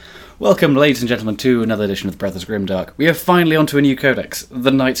Welcome, ladies and gentlemen, to another edition of the Brothers Grimm-Dark. We are finally onto a new codex,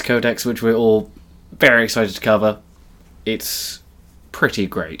 the Knights Codex, which we're all very excited to cover. It's pretty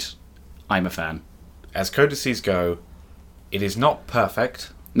great. I'm a fan. As codices go, it is not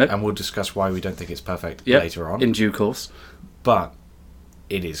perfect, Nope. and we'll discuss why we don't think it's perfect Yep, later on. in due course. But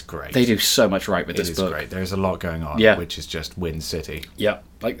it is great. They do so much right with this book. It is great. There's a lot going on, which is just Win City. Yeah,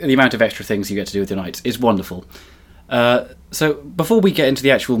 like the amount of extra things you get to do with your knights is wonderful. So before we get into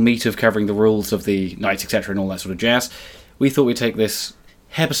the actual meat of covering the rules of the knights, etc., and all that sort of jazz, we thought we'd take this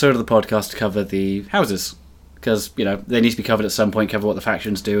episode of the podcast to cover the houses. Because, they need to be covered at some point, cover what the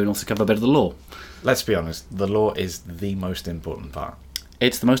factions do, and also cover a bit of the lore. Let's be honest, the lore is the most important part.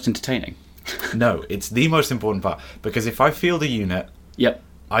 It's the most entertaining. No, it's the most important part. Because if I field a unit, Yep.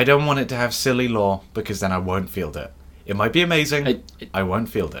 I don't want it to have silly lore, because then I won't field it. It might be amazing, I won't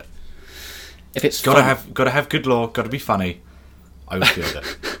field it. If it's gotta have good lore, gotta be funny, I will field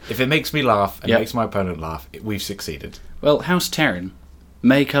it. If it makes me laugh and makes my opponent laugh, we've succeeded. Well, House Terran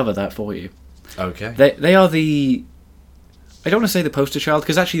may cover that for you. Okay. They are the... I don't want to say the poster child,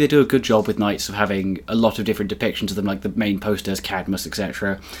 because actually they do a good job with knights of having a lot of different depictions of them, like the main posters, Cadmus,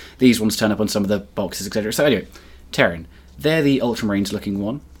 etc. These ones turn up on some of the boxes, etc. So anyway, Terran. They're the Ultramarines looking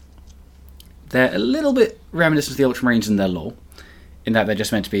one. They're a little bit reminiscent of the Ultramarines in their lore, in that they're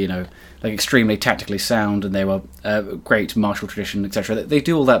just meant to be, like extremely tactically sound, and they were great martial tradition, etc. They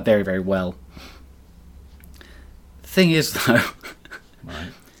do all that very, very well. The thing is, though,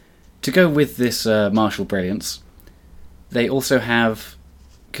 Right. to go with this martial brilliance, they also have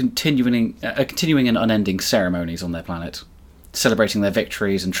continuing and unending ceremonies on their planet, celebrating their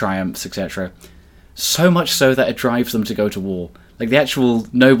victories and triumphs, etc. So much so that it drives them to go to war. Like, the actual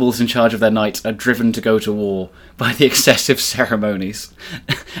nobles in charge of their knights are driven to go to war by the excessive ceremonies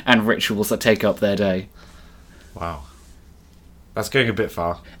and rituals that take up their day. Wow. That's going a bit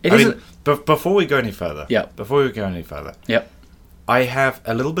far. Before we go any further, I have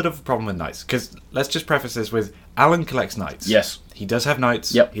a little bit of a problem with knights, because let's just preface this with, Alan collects knights. Yes. He does have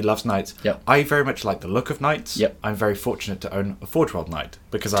knights. Yep. He loves knights. Yep. I very much like the look of knights. Yep. I'm very fortunate to own a Forge-World knight,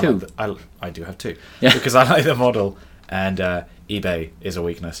 because I do have two. Yeah. Because I like the model, and eBay is a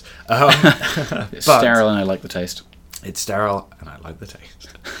weakness. It's sterile and I like the taste. It's sterile and I like the taste.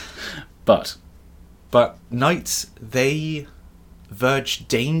 But knights, they verge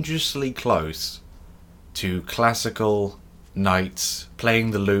dangerously close to classical knights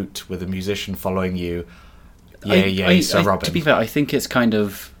playing the lute with a musician following you. Sir Robin. To be fair, I think it's kind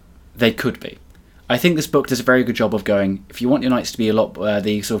of... They could be. I think this book does a very good job of going, if you want your knights to be a lot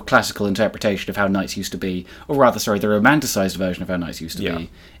the sort of classical interpretation of how knights used to be, or rather, the romanticised version of how knights used to be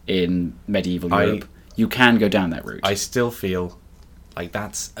in medieval Europe, you can go down that route. I still feel like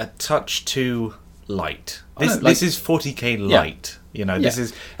that's a touch too light. This is 40k light. This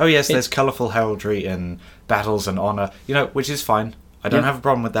is... Oh yes, there's colourful heraldry and battles and honour, which is fine. I don't have a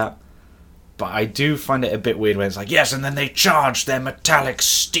problem with that. But I do find it a bit weird when it's like, yes, and then they charge their metallic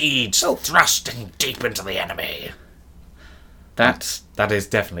steeds, thrusting deep into the enemy. That is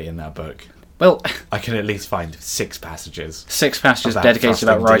definitely in that book. Well, I can at least find 6 passages. 6 passages dedicated to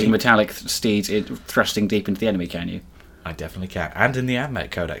about riding metallic steeds thrusting deep into the enemy, can you? I definitely can. And in the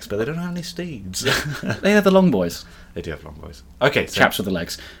Admech Codex, but they don't have any steeds. They have the long boys. They do have long boys. Okay, so... Chaps with the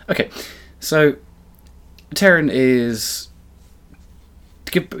legs. Okay, so Terran is...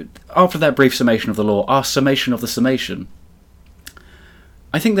 After that brief summation of the lore, our summation of the summation,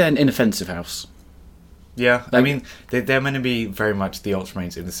 I think they're an inoffensive house. Yeah, I mean, they're meant to be very much the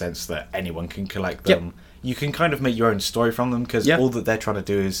Ultramarines in the sense that anyone can collect them. Yep. You can kind of make your own story from them, because all that they're trying to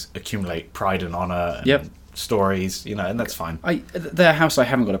do is accumulate pride and honour and stories, and that's fine. They're a house I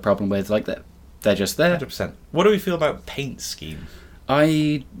haven't got a problem with. Like, they're just there. 100%. What do we feel about paint scheme?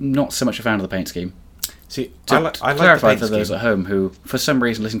 I'm not so much a fan of the paint scheme. See, to I like clarify the for those at home who, for some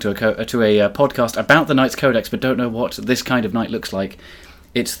reason, listen to a podcast about the Knights Codex but don't know what this kind of knight looks like,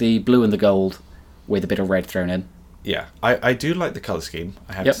 it's the blue and the gold with a bit of red thrown in. Yeah, I do like the colour scheme,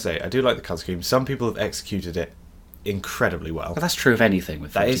 I have to say. I do like the colour scheme. Some people have executed it incredibly well. That's true of anything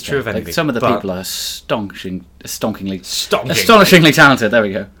with 40k. That is true of anything. Like, some of the people are astonishingly talented. There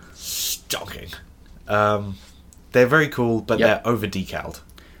we go. Stonking. They're very cool, but they're over-decaled.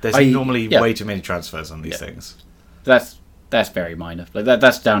 There's normally way too many transfers on these things. That's very minor. Like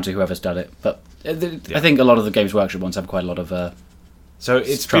that's down to whoever's done it. But I think a lot of the Games Workshop ones have quite a lot of. So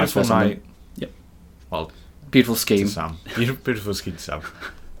it's beautiful night. Yep. Well, beautiful scheme. Beautiful scheme.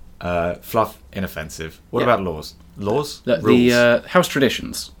 Fluff, inoffensive. What about laws? Laws. The house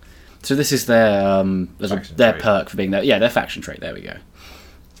traditions. So this is their perk for being there. Yeah, their faction trait. There we go.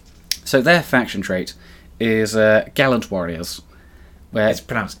 So their faction trait is gallant warriors. Where it's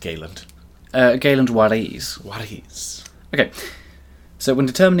pronounced Gaeland. Gaeland Warriors. Warriors. Okay. So when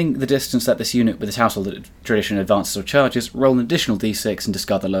determining the distance that this unit with this household tradition advances or charges, roll an additional d6 and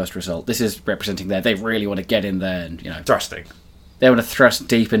discard the lowest result. This is representing they really want to get in there and, thrusting. They want to thrust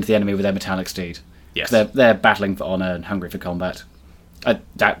deep into the enemy with their metallic steed. Yes. They're battling for honour and hungry for combat.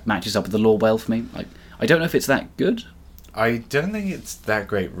 That matches up with the lore well for me. I don't know if it's that good. I don't think it's that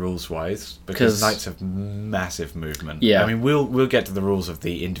great rules-wise, because knights have massive movement. Yeah. I mean, we'll get to the rules of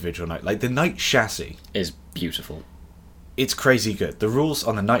the individual knight. Like, the knight chassis is beautiful. It's crazy good. The rules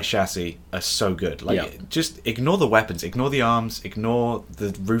on the knight chassis are so good. Just ignore the weapons, ignore the arms, ignore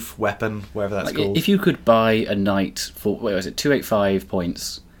the roof weapon, whatever that's called. If you could buy a knight for, 285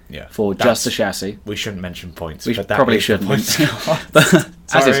 points for just the chassis. We shouldn't mention points. We but that probably is the shouldn't.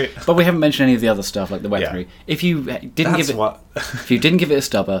 Sorry. But we haven't mentioned any of the other stuff, like the weaponry. If you didn't give it a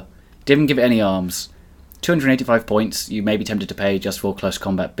stubber, didn't give it any arms, 285 points, you may be tempted to pay just for close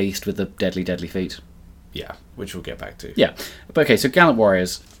combat beast with the deadly feat. Yeah, which we'll get back to. Yeah. But okay, so Gallant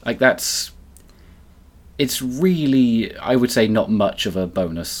Warriors, it's really, I would say, not much of a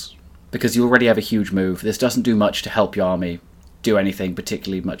bonus, because you already have a huge move. This doesn't do much to help your army do anything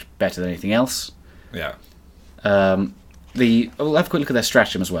particularly much better than anything else. Yeah. We'll have a quick look at their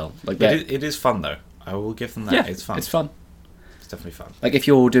stratagem as well. It is fun, though. I will give them that. Yeah, it's fun. It's fun. It's definitely fun. If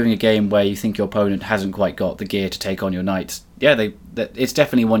you're doing a game where you think your opponent hasn't quite got the gear to take on your knights, it's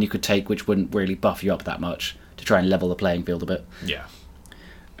definitely one you could take, which wouldn't really buff you up that much to try and level the playing field a bit. Yeah.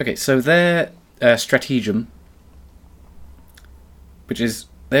 Okay, so their stratagem, which is,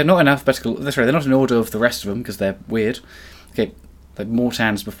 they're not in alphabetical. They're not in order of the rest of them because they're weird. Okay, like more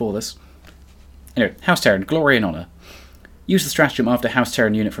Tans before this. Anyway, House Terran, Glory and Honour. Use the stratagem after House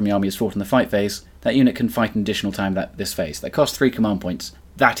Terran unit from your army is fought in the fight phase. That unit can fight an additional time this phase. That costs 3 command points.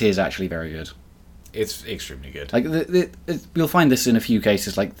 That is actually very good. It's extremely good. You'll find this in a few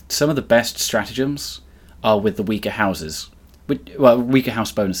cases. Some of the best stratagems are with the weaker houses. Weaker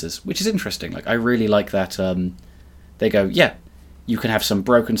house bonuses, which is interesting. I really like that. They go, you can have some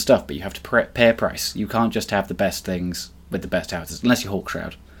broken stuff, but you have to pay a price. You can't just have the best things with the best houses, unless you're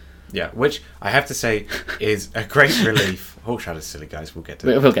Hawkshroud. Yeah, which I have to say is a great relief. Hawkshroud is silly, guys. We'll get to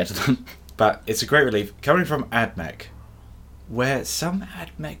them. We'll get to them. But it's a great relief coming from AdMech, where some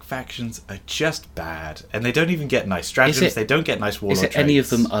AdMech factions are just bad, and they don't even get nice stratagems. They don't get nice warlord traits. Is it any of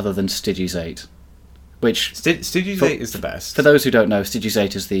them other than Stygies 8? Which Stygies 8 is the best. For those who don't know, Stygies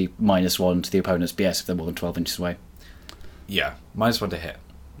 8 is the -1 to the opponent's BS if they're more than 12 inches away. Yeah, -1 to hit.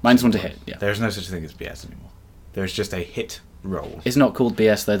 -1 to hit, yeah. There's no such thing as BS anymore. There's just a hit roll. It's not called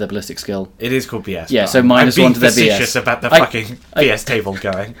BS though, their ballistic skill. It is called BS. Yeah, so -1 to their BS. I'm being facetious about the fucking BS table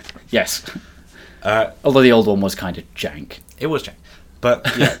going. Yes. Although the old one was kind of jank. It was jank. But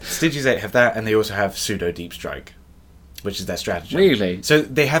yeah, Stygies 8 have that, and they also have pseudo deep strike, which is their strategy. Really? So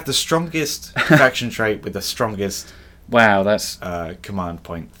they have the strongest faction trait with the strongest that's command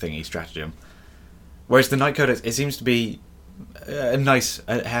point thingy stratagem. Whereas the Knight Codex, it seems to be a nice,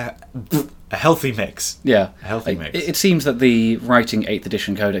 a healthy mix. Yeah, a healthy mix. It seems that the writing 8th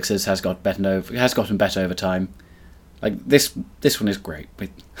edition codexes has gotten better over time. This one is great.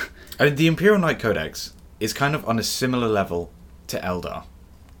 I mean, the Imperial Knight Codex is kind of on a similar level to Eldar.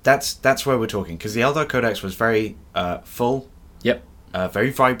 That's where we're talking, because the Eldar Codex was very full. Yep.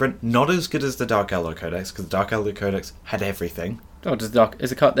 Very vibrant. Not as good as the Dark Eldar Codex, because the Dark Eldar Codex had everything. Oh, is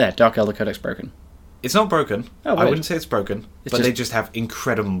the cut there? Dark Eldar Codex broken? It's not broken. Oh, I wouldn't say it's broken, but they just have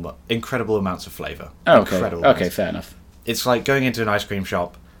incredible amounts of flavour. Oh, okay. Okay, fair enough. It's like going into an ice cream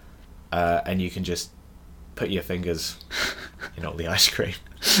shop, and you can just put your fingers in all the ice cream.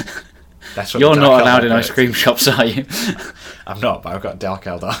 That's what You're not allowed in ice cream shops, are you? I'm not, but I've got Dark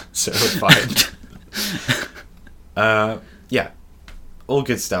Eldar, so it's fine. Yeah, all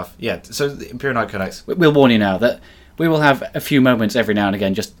good stuff. Yeah, so the Imperial Knight Codex. We'll warn you now that we will have a few moments every now and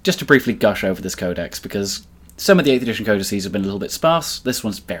again just to briefly gush over this codex, because some of the 8th edition codices have been a little bit sparse. This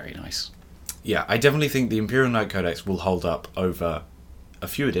one's very nice. Yeah, I definitely think the Imperial Knight Codex will hold up over a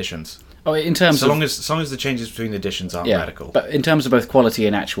few editions. Oh, in terms so long as the changes between editions aren't radical. But in terms of both quality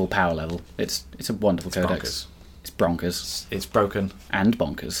and actual power level, it's a wonderful codex. Bonkers. It's bonkers. It's broken. And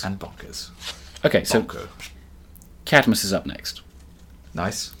bonkers. Okay, so Cadmus is up next.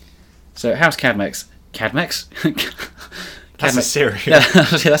 Nice. So House Cadmex. Cadmex? That's a cereal. Yeah,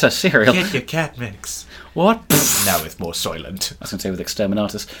 that's a cereal. Get your Cadmex. What? Now with more Soylent. I was going to say with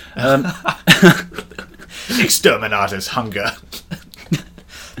Exterminatus. Exterminatus hunger.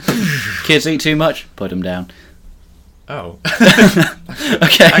 Kids eat too much, put them down. Oh.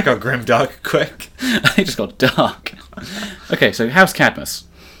 Okay. I got grimdark quick. It just got dark. Okay, so House Cadmus.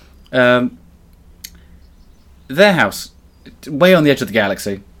 Their house way on the edge of the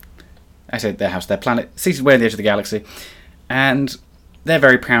galaxy. I say their house, their planet, seated way on the edge of the galaxy. And they're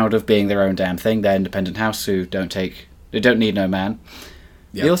very proud of being their own damn thing. They're independent house who don't need no man.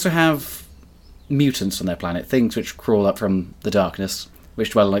 Yep. They also have mutants on their planet, things which crawl up from the darkness,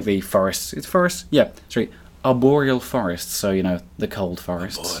 which dwell in like the forests. It's forests? Yeah, sorry. Arboreal forests, so, the cold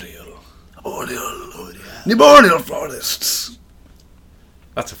forests. Arboreal forests.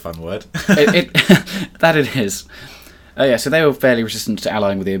 That's a fun word. That it is. So they were fairly resistant to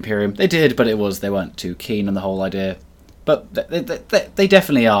allying with the Imperium. They did, but they weren't too keen on the whole idea. But they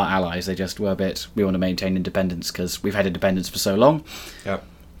definitely are allies. They just were we want to maintain independence because we've had independence for so long. Yep.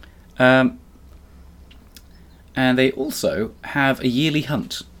 And they also have a yearly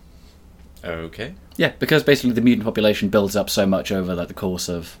hunt. Okay. Yeah, because basically the mutant population builds up so much over the course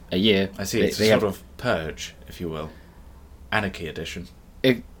of a year. I see. It's a sort of purge, if you will. Anarchy edition.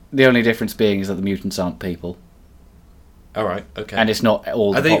 The only difference being is that the mutants aren't people. All right. Okay. And it's not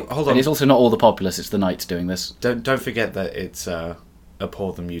all. Hold on. And it's also not all the populace. It's the knights doing this. Don't forget that it's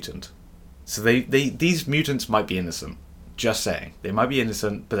Abhor the mutant. So these mutants might be innocent. Just saying, they might be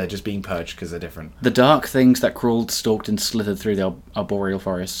innocent, but they're just being purged because they're different. The dark things that crawled, stalked, and slithered through the arboreal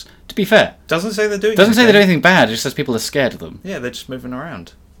forests. To be fair, doesn't say they're doing. Doesn't say they're doing anything bad. It just says people are scared of them. Yeah, they're just moving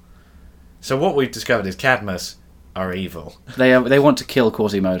around. So what we've discovered is Cadmus are evil. They want to kill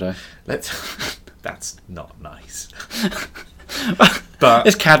Quasimodo. That's not nice. But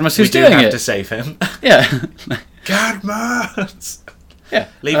it's Cadmus who's doing it. We do have it. to save him. Yeah. Cadmus. Yeah.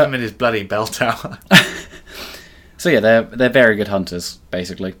 Leave him in his bloody bell tower. So yeah, they're very good hunters,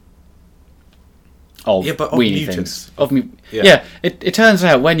 basically. Of weenie things. It turns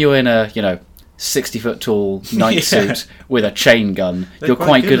out when you're in a 60-foot tall knight suit with a chain gun, you're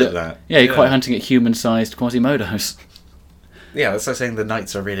quite good at that. Yeah, you're quite hunting at human-sized Quasimodos. Yeah, that's like saying the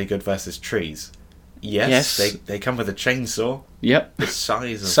knights are really good versus trees. Yes. They come with a chainsaw. Yep. The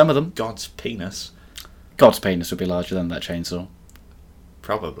size of some of them. God's penis. God's penis would be larger than that chainsaw.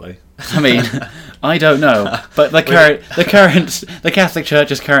 Probably. I mean, I don't know, but the Catholic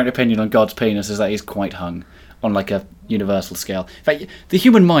Church's current opinion on God's penis is that he's quite hung on like a universal scale. In fact, the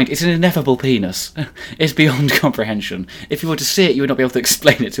human mind is an ineffable penis. It's beyond comprehension. If you were to see it, you would not be able to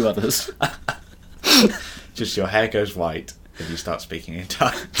explain it to others. Just your hair goes white if you start speaking in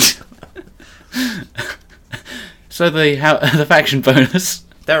tongues. So the faction bonus.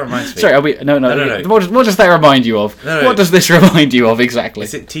 That reminds me. Sorry, are we? No. What does that remind you of? No. What does this remind you of exactly?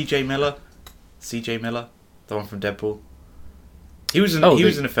 Is it T.J. Miller? C.J. Miller, the one from Deadpool. He was in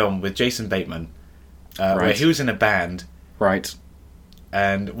a film with Jason Bateman, where he was in a band. Right.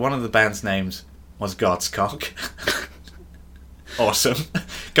 And one of the band's names was God's Cock. Awesome.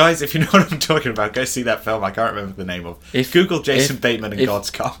 Guys, if you know what I'm talking about, go see that film. I can't remember the name of. Google Jason Bateman and God's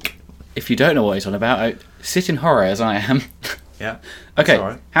Cock. If you don't know what he's on about, sit in horror as I am. Yeah. Okay.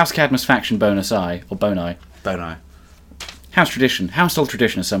 Right. House Cadmus faction bonus I or bone I. House tradition, household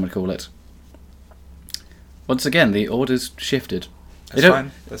tradition, as some would call it. Once again, the order's shifted. That's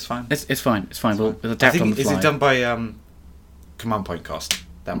fine. It's fine. It's fine. We'll adapt on the fly. Is it done by command point cost?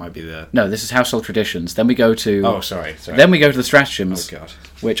 That might be the. No, this is household traditions. Then we go to. Oh, sorry. Then we go to the stratagems. Oh God.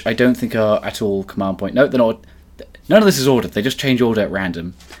 Which I don't think are at all command point. No, they're not. None of this is ordered. They just change order at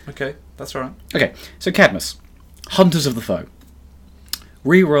random. Okay, that's all right. Okay, so Cadmus, hunters of the foe.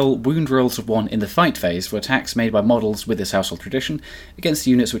 Reroll wound rolls of 1 in the fight phase for attacks made by models with this household tradition against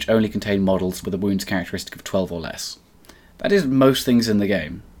units which only contain models with a wounds characteristic of 12 or less. That is most things in the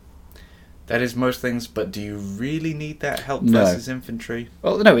game. That is most things, but do you really need that help versus infantry?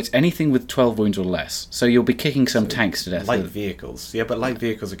 Well, no, it's anything with 12 wounds or less. So you'll be kicking some tanks to death. Light vehicles. Yeah, but light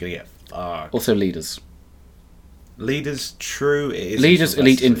vehicles are going to get fucked. Also leaders. Leaders, true. Leaders,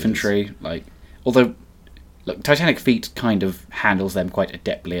 elite infantry, although... Look, Titanic Feet kind of handles them quite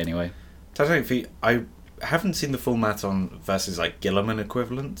adeptly anyway. Titanic Feet, I haven't seen the full math on versus Guilliman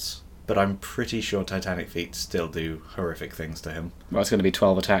equivalents, but I'm pretty sure Titanic Feet still do horrific things to him. Well, it's going to be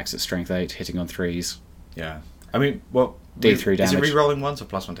 12 attacks at strength 8, hitting on 3s. Yeah. I mean, what... D3 damage. Is it re-rolling 1s or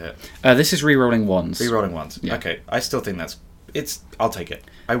 +1 to hit? This is re-rolling 1s. Re-rolling 1s. Yeah. Okay, I still think I'll take it.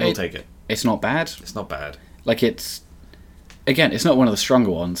 I will take it. It's not bad. It's not bad. Again, it's not one of the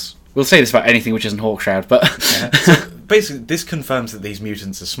stronger ones. We'll say this about anything which isn't Hawkshroud, but... Yeah. So basically, this confirms that these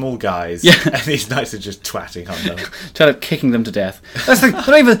mutants are small guys, and these knights are just twatting on them. Trying to kicking them to death. That's the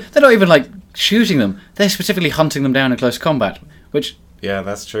thing, they're not even shooting them. They're specifically hunting them down in close combat, which... Yeah,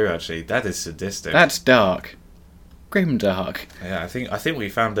 that's true, actually. That is sadistic. That's dark. Grim-Dark. Yeah, I think we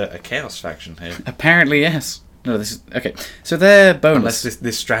found a Chaos faction here. Apparently, yes. No, this is... Okay, so their bonus... Unless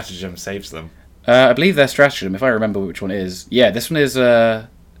this stratagem saves them. I believe their stratagem, if I remember which one it is... Yeah, this one is...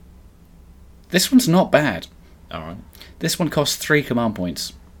 This one's not bad. Alright. This one costs 3 command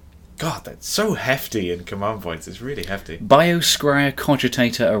points. God, that's so hefty in command points. It's really hefty. Bioscryer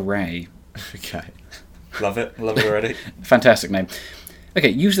Cogitator Array. Okay. Love it. Love it already. Fantastic name. Okay,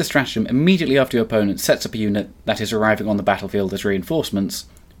 use the stratagem immediately after your opponent sets up a unit that is arriving on the battlefield as reinforcements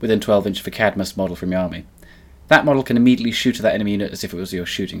within 12 inches of a Cadmus model from your army. That model can immediately shoot at that enemy unit as if it was your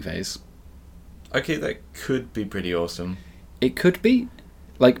shooting phase. Okay, that could be pretty awesome. It could be.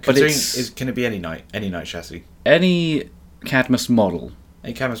 But can it be any knight chassis? Any Cadmus model.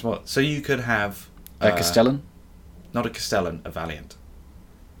 Any Cadmus model. So you could have... A Castellan? Not a Castellan, a Valiant.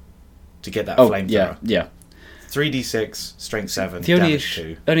 To get that flamethrower. Yeah. 3d6, strength 7, the damage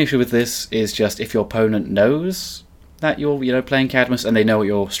 2. Only issue with this is just if your opponent knows that you're playing Cadmus and they know what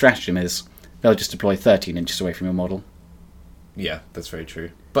your stratagem is, they'll just deploy 13 inches away from your model. Yeah, that's very true.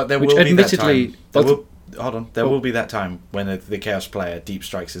 But there will be that time. There will be that time when the Chaos player deep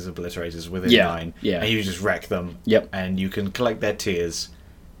strikes his obliterators within 9, and you just wreck them. Yep. And you can collect their tears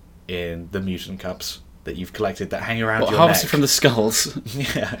in the mutant cups that you've collected that hang around your harvested neck. from the skulls.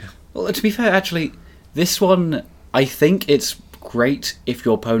 Yeah. Well, to be fair, actually, this one, I think it's great if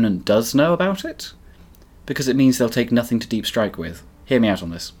your opponent does know about it, because it means they'll take nothing to deep strike with. Hear me out on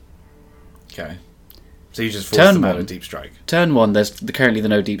this. Okay. So you just force them out of deep strike. Turn 1, there's currently the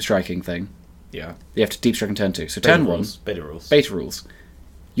no deep striking thing. Yeah. You have to deep strike in turn 2. So turn 1... Beta rules. Beta rules.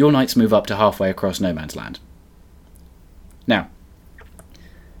 Your knights move up to halfway across no man's land. Now,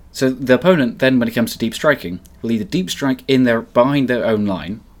 so the opponent then, when it comes to deep striking, will either deep strike behind their own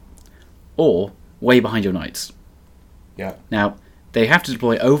line, or way behind your knights. Yeah. Now, they have to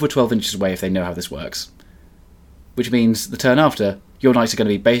deploy over 12 inches away if they know how this works. Which means the turn after, your knights are going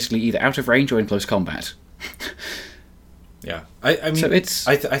to be basically either out of range or in close combat. Yeah. I mean, so it's...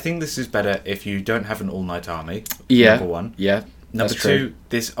 I think this is better if you don't have an all-knight army. Yeah. Number 1. Yeah. Number 2,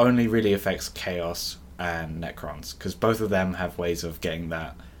 this only really affects Chaos and Necrons, because both of them have ways of getting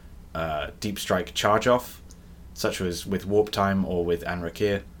that deep strike charge off, such as with Warp Time or with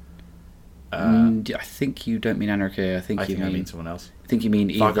Anrakir. I think you don't mean Anarchy. I mean someone else. I think you mean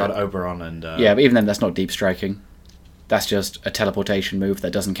either... Fargard Oberon and... yeah, but even then, that's not deep striking. That's just a teleportation move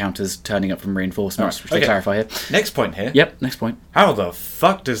that doesn't count as turning up from reinforcements, which they clarify here. Next point here. Yep, next point. How the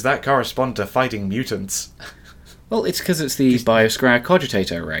fuck does that correspond to fighting mutants? Well, it's because it's the Bioscryer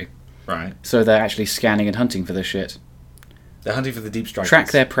Cogitator Array. Right. So they're actually scanning and hunting for this shit. They're hunting for the deep strikers.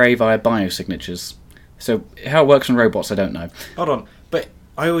 Track their prey via biosignatures. So how it works on robots, I don't know. Hold on, but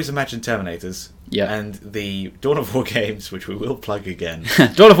I always imagine Terminators. Yeah. And the Dawn of War games, which we will plug again.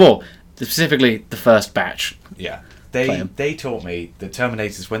 Dawn of War, specifically the first batch. Yeah. They taught me that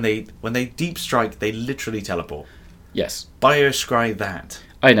Terminators, when they deep strike, they literally teleport. Yes. Bioscry that.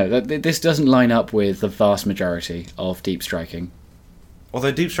 I know, this doesn't line up with the vast majority of deep striking.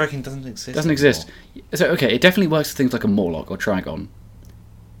 Although deep striking doesn't exist. Doesn't exist. So, okay, it definitely works for things like a Morlock or Trigon. In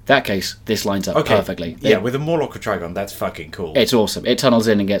that case, this lines up perfectly. Yeah, with a Morlock or Trigon, that's fucking cool. It's awesome. It tunnels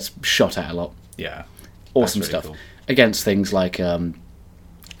in and gets shot at a lot. Yeah. Awesome stuff. Cool. Against things like, as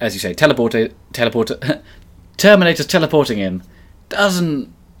you say, Terminators teleporting in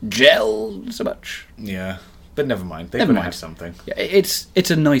doesn't gel so much. Yeah, but never mind. They might have something. Yeah, it's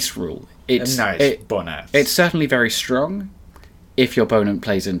a nice rule. It's bonus. It's certainly very strong if your opponent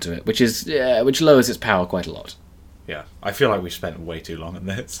plays into it, which lowers its power quite a lot. Yeah, I feel like we've spent way too long on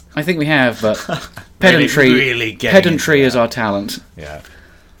this. I think we have, but pedantry is our talent. Yeah.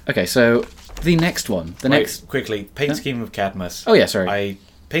 Okay, so the next one. Quickly, Paint Scheme of Cadmus. Oh yeah, sorry.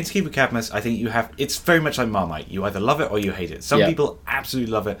 Paint Scheme of Cadmus, I think it's very much like Marmite. You either love it or you hate it. Some people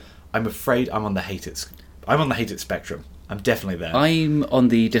absolutely love it. I'm afraid I'm on the hate it spectrum. I'm definitely there. I'm on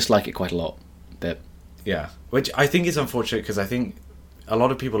the dislike it quite a lot bit. Yeah, which I think is unfortunate because I think a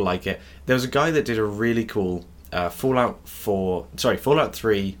lot of people like it. There was a guy that did a really cool Fallout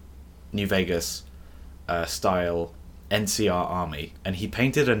 3 New Vegas style NCR army, and he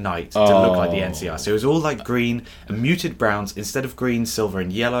painted a knight to look like the NCR. So it was all like green and muted browns instead of green, silver,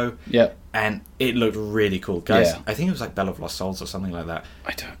 and yellow. Yeah. And it looked really cool. Guys, I think it was like Bell of Lost Souls or something like that.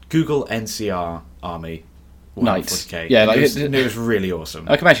 I don't... Google NCR army. Knights. 40K. Yeah, it was really awesome.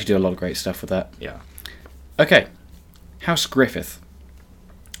 I can actually do a lot of great stuff with that. Yeah. Okay. House Griffith.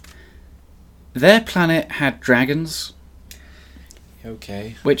 Their planet had dragons.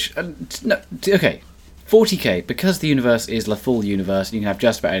 Okay. Which... okay. 40k, because the universe is the full universe and you can have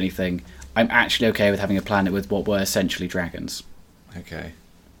just about anything, I'm actually okay with having a planet with what were essentially dragons. Okay.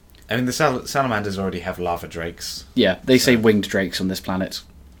 I mean, the salamanders already have lava drakes. Yeah, they say winged drakes on this planet.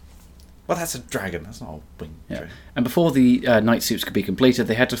 Well, that's a dragon. That's not a winged dragon. And before the knight suits could be completed,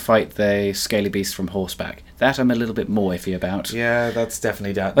 they had to fight the scaly beasts from horseback. That I'm a little bit more iffy about. Yeah, that's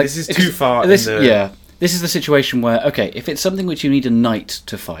definitely down. Like, this is too far. this is the situation where, okay, if it's something which you need a knight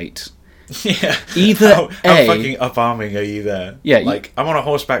to fight, yeah, either how fucking up-arming are you there? Yeah, like I'm on a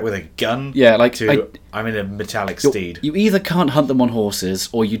horseback with a gun. Yeah, like I'm in a metallic steed. You either can't hunt them on horses,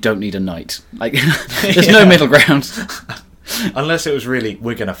 or you don't need a knight. Like, there's no middle ground. Unless it was really,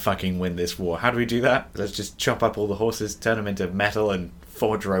 we're gonna fucking win this war. How do we do that? Let's just chop up all the horses, turn them into metal, and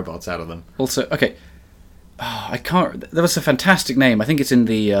forge robots out of them. Also, okay. Oh, I can't. There was a fantastic name. I think it's in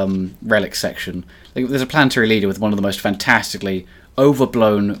the relic section. Like, there's a planetary leader with one of the most fantastically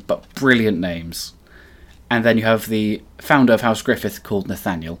overblown but brilliant names, and then you have the founder of House Griffith called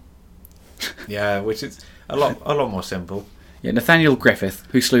Nathaniel. Yeah, which is a lot more simple. Yeah, Nathaniel Griffith,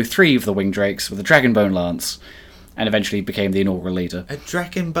 who slew 3 of the winged drakes with a dragonbone lance, and eventually became the inaugural leader. A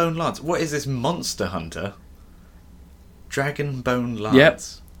dragonbone lance. What is this, Monster Hunter? Dragonbone lance. Yep.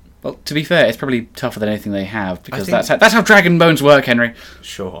 Well, to be fair, it's probably tougher than anything they have, because that's how dragon bones work, Henry.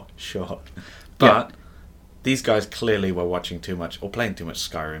 Sure. But these guys clearly were watching too much, or playing too much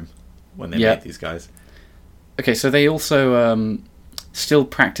Skyrim when they made these guys. Okay, so they also still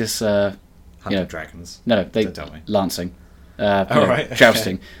practice... Hunter dragons. No, they... Lancing. Right.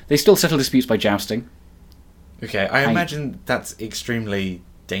 Jousting. They still settle disputes by jousting. Okay, I imagine that's extremely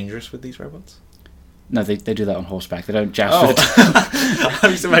dangerous with these robots. No, they do that on horseback. They don't joust with it. I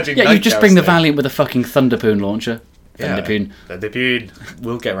was imagining you just bring the Valiant with a fucking Thunderpoon launcher. Thunderpoon.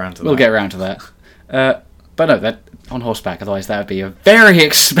 We'll get around to that. We'll get around to that. But no, that on horseback, otherwise that would be a very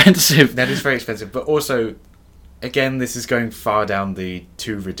expensive... That is very expensive, but also, again, this is going far down the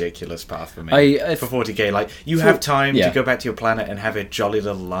too ridiculous path for me. For 40k, like, you have time to go back to your planet and have a jolly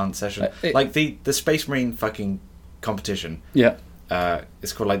little lance session. Like, the Space Marine fucking competition. Yeah.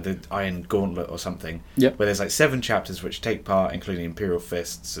 It's called like the Iron Gauntlet or something. Yep. Where there's like 7 chapters which take part, including Imperial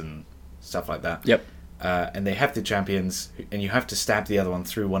Fists and stuff like that. Yep. And they have the champions, and you have to stab the other one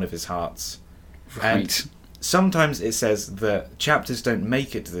through one of his hearts. Right. And sometimes it says that chapters don't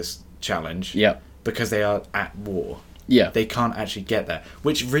make it to this challenge. Yep. Because they are at war. Yeah. They can't actually get there,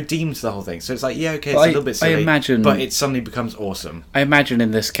 which redeems the whole thing. So it's like, yeah, okay, it's a little bit silly, but it suddenly becomes awesome. I imagine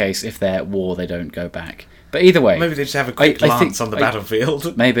in this case, if they're at war, they don't go back. But either way... Maybe they just have a quick lance on the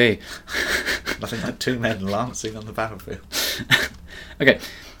battlefield. Maybe. Nothing like 2 men lancing on the battlefield. Okay,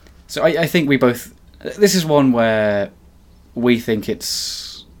 so I think we both... This is one where we think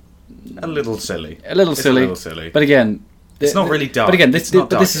it's... A little silly. A little silly. But again... It's not really dark. But again, this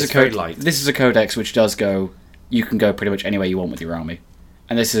is very light. This is a codex which does go... You can go pretty much anywhere you want with your army.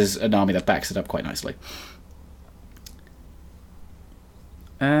 And this is an army that backs it up quite nicely.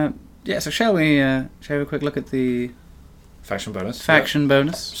 Yeah, so shall we have a quick look at the... Faction bonus.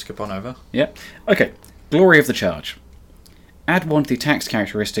 Bonus. Skip on over. Yep. Okay. Glory of the Charge. Add 1 to the attacks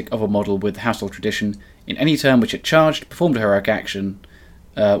characteristic of a model with household tradition in any turn which it charged, performed a heroic action,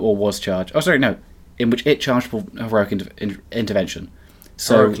 or was charged. Oh, sorry, no. In which it charged for heroic intervention.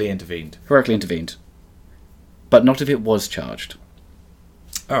 So, Heroically intervened. But not if it was charged.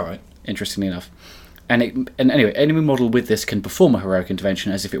 Alright. Interestingly enough. And anyway, any model with this can perform a heroic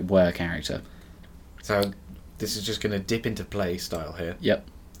intervention as if it were a character. So, this is just going to dip into play style here. Yep.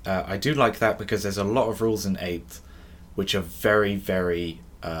 I do like that because there's a lot of rules in 8th which are very, very,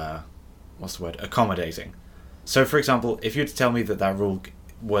 accommodating. So, for example, if you were to tell me that rule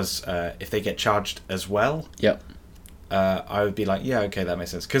was if they get charged as well... Yep. I would be like, yeah, okay, that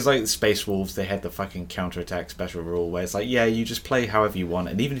makes sense. Because, like, the Space Wolves, they had the fucking counterattack special rule where it's like, yeah, you just play however you want,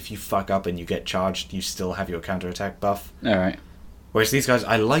 and even if you fuck up and you get charged, you still have your counterattack buff. Alright. Whereas these guys,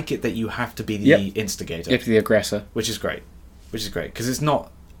 I like it that you have to be the instigator. You have to be the aggressor. Which is great. Because it's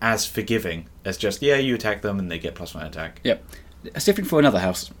not as forgiving as just, yeah, you attack them and they get +1 attack. Yep. It's different for another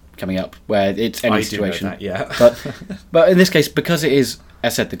house coming up, where it's any situation. I do know that, yeah. but in this case, because it is,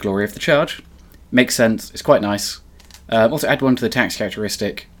 as I said, the Glory of the Charge, makes sense, it's quite nice. Also, add 1 to the tax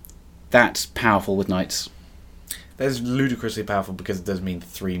characteristic. That's powerful with knights. That's ludicrously powerful because it does mean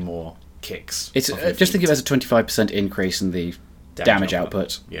 3 more kicks. It's just think of it as a 25% increase in the damage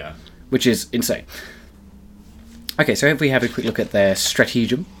output. Yeah. Which is insane. Okay, so if we have a quick look at their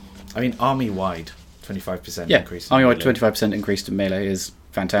stratagem. I mean, army-wide, 25% increase. Army-wide 25% increase to melee is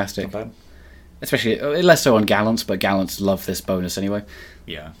fantastic. Not bad. Especially, less so on Gallants, but Gallants love this bonus anyway.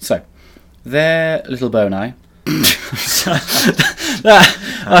 Yeah. So, their little bone-eye. I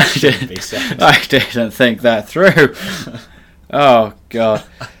didn't think that through. Oh god.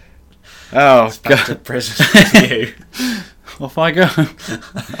 Oh god. Back to prison with you. Off I go.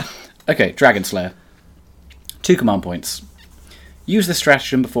 Okay, Dragon Slayer. 2 command points. Use the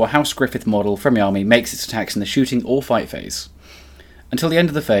stratagem before House Griffith model from your army makes its attacks in the shooting or fight phase. Until the end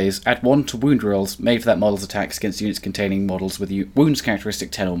of the phase, add 1 to wound rolls made for that model's attacks against units containing models with wounds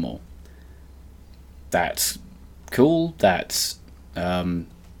characteristic 10 or more. That's cool. That's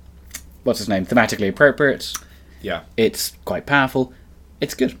what's his name? Thematically appropriate. Yeah, it's quite powerful.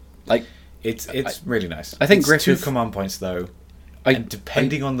 It's good. Like it's really nice. I think it's Griffith, 2 command points though, and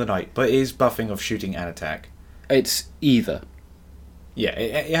depending on the knight, but it is buffing of shooting and attack. It's either. Yeah,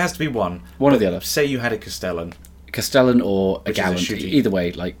 it has to be one. One or the other. Say you had a Castellan or a gallant. Either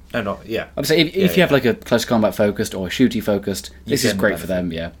way, like I'm saying if you have like a close combat focused or a shooty focused, this is great for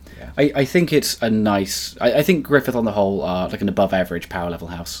them. Yeah. I think it's a nice. I think Griffith on the whole are like an above average power level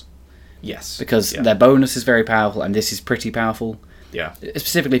house. Yes. Because their bonus is very powerful, and this is pretty powerful. Yeah.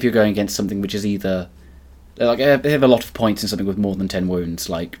 Specifically, if you're going against something which is either like they have a lot of points in something with more than 10 wounds,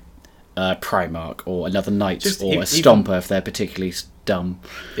 like Primarch or another Knight or a Stomper if they're particularly dumb.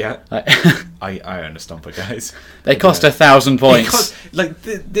 Yeah. I own a Stomper, guys. They cost 1,000 points.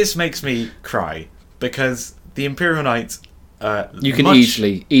 This makes me cry because the Imperial Knights. You can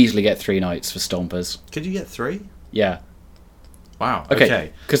easily get 3 Knights for Stompers. Could you get 3? Yeah. Wow.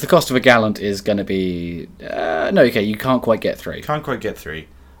 Okay. Because the cost of a gallant is going to be you can't quite get 3. Can't quite get 3,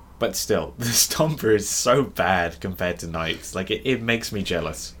 but still, the Stomper is so bad compared to Knights. Like it makes me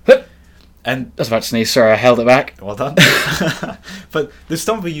jealous. And I was about to sneeze. Sorry, I held it back. Well done. But the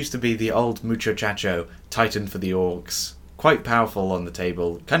Stomper used to be the old Muchacho Titan for the Orcs. Quite powerful on the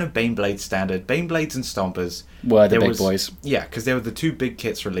table. Kind of Baneblade standard. Baneblades and Stompers were the big boys. Yeah, because they were the 2 big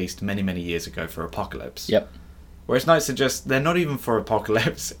kits released many, many years ago for Apocalypse. Yep. Whereas Knights are they're not even for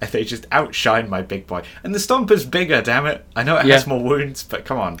Apocalypse, and they just outshine my big boy. And the Stomper's bigger, damn it. I know it has more wounds, but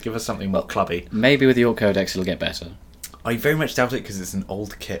come on, give us something more clubby. Maybe with the Orc Codex it'll get better. I very much doubt it because it's an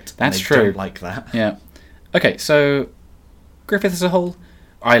old kit. That's and true. Don't like that. Yeah. Okay, so Griffith as a whole,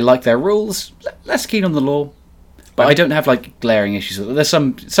 I like their rules. Less keen on the lore, but I don't have like glaring issues with it. There's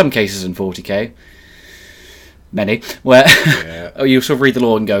some cases in 40k, many, where you sort of read the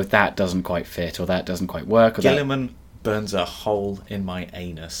lore and go, that doesn't quite fit, or that doesn't quite work. Or Gilliman burns a hole in my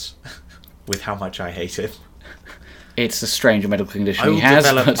anus with how much I hate it. It's a strange medical condition he has.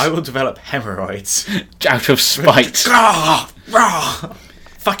 I will develop hemorrhoids. Out of spite.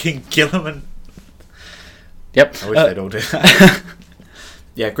 Fucking Gilliman. Yep. I wish they'd all do that.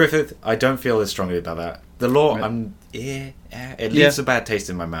 Yeah, Griffith, I don't feel as strongly about that. The lore, it leaves a bad taste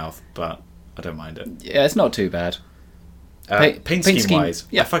in my mouth, but I don't mind it. Yeah, it's not too bad. Paint scheme-wise,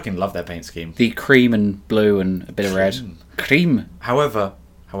 I fucking love their paint scheme. The cream and blue and a bit of red. Cream. However,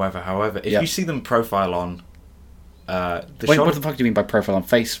 if you see them profile on what the fuck do you mean by profile on?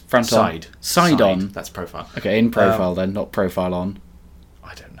 Face, front side. on? Side on? That's profile. Okay, in profile then, not profile on.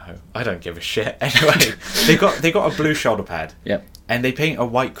 I don't know. I don't give a shit. Anyway, they got a blue shoulder pad. Yep. And they paint a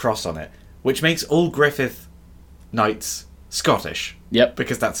white cross on it, which makes all Griffith Knights Scottish. Yep.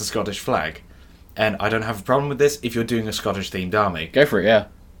 Because that's a Scottish flag. And I don't have a problem with this if you're doing a Scottish-themed army. Go for it, yeah.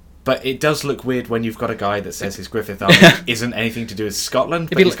 But it does look weird when you've got a guy that says his Griffith army isn't anything to do with Scotland,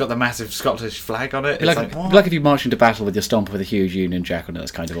 but he's got the massive Scottish flag on it. It's like if you march into battle with your Stomper with a huge Union Jack on it.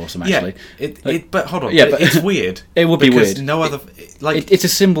 That's kind of awesome, actually. Yeah, but hold on. Yeah, but it's weird. It would be weird. No other... It's a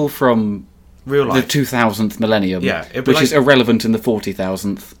symbol from... real life. The 2000th millennium, which is irrelevant in the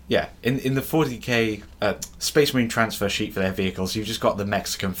 40,000th. Yeah, in the 40k Space Marine transfer sheet for their vehicles, you've just got the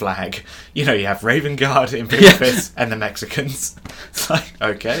Mexican flag. You know, you have Raven Guard, Imperial Knights, and the Mexicans. It's like,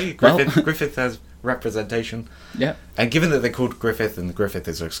 okay, Griffith has representation. Yeah. And given that they're called Griffith, and Griffith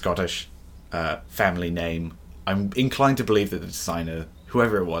is a Scottish family name, I'm inclined to believe that the designer,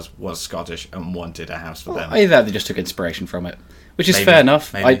 whoever it was Scottish and wanted a house for them. Either they just took inspiration from it, which is fair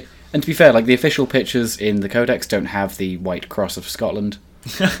enough. Maybe. And to be fair, like the official pictures in the Codex don't have the white cross of Scotland.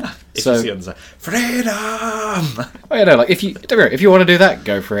 If you see on the side, freedom. Oh yeah, no, like if you want to do that,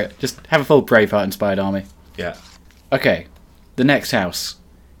 go for it. Just have a full Braveheart inspired army. Yeah. Okay, the next house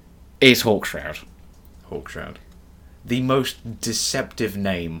is Hawkshroud. Hawkshroud, the most deceptive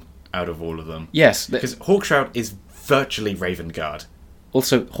name out of all of them. Yes, because Hawkshroud is virtually Raven Guard.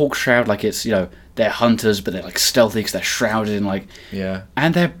 Also, Hawkshroud, like it's they're hunters, but they're like stealthy because they're shrouded in like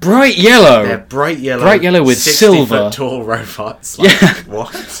and they're bright yellow. They're bright yellow with 60 silver. Foot tall robots. Like,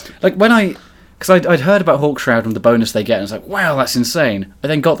 what? Like because I'd heard about Hawkshroud and the bonus they get, and I was like, wow, that's insane. I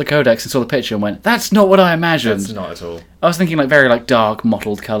then got the Codex and saw the picture and went, that's not what I imagined. That's not at all. I was thinking like very like dark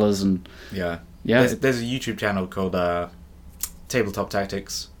mottled colours and yeah. There's a YouTube channel called Tabletop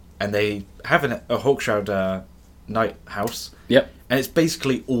Tactics, and they have a Hawkshroud night house. Yep. And it's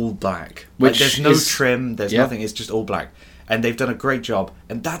basically all black. Like, there's no trim, there's nothing, it's just all black. And they've done a great job.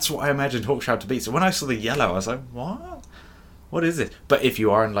 And that's what I imagined Hawkshroud to be. So when I saw the yellow, I was like, what? What is it? But if you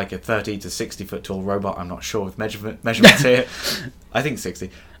are in like a 30 to 60 foot tall robot, I'm not sure with measurements here. I think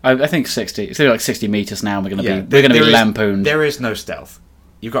 60. I think 60. It's like 60 meters now. We're going to be lampooned. There is no stealth.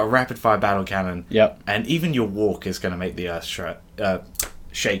 You've got a rapid fire battle cannon. Yep. And even your walk is going to make the earth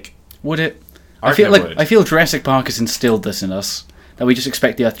shake. Would it? I feel Jurassic Park has instilled this in us, that we just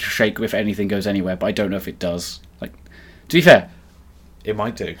expect the earth to shake if anything goes anywhere, but I don't know if it does. Like, to be fair, it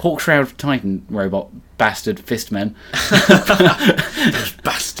might do. Hawkshroud Titan robot bastard fistmen. Those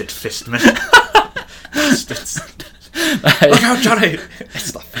bastard fistmen. Bastards. Look out, Johnny!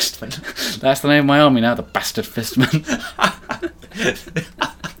 It's the fistmen. That's the name of my army now, the bastard fistmen.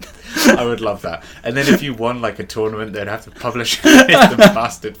 I would love that. And then if you won like a tournament, they'd have to publish the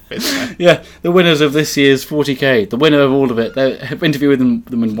bastard fistmen. Yeah, the winners of this year's 40k, the winner of all of it, they're interviewing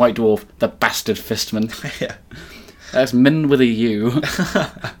them in White Dwarf, the bastard fistmen. Yeah. That's men with a U.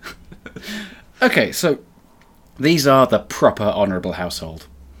 Okay, so these are the proper honourable household.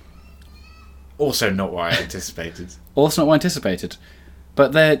 Also not what I anticipated. Also not what I anticipated.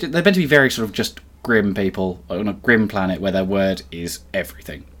 But they're meant to be very sort of just grim people on a grim planet where their word is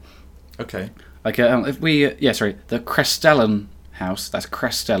everything. Okay. Like, if we... the Crestellan house, that's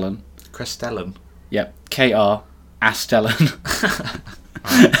Crestellan. Crestellan? Yep, K-R, Astellan.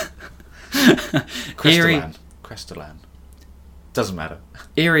 Crestellan. Doesn't matter.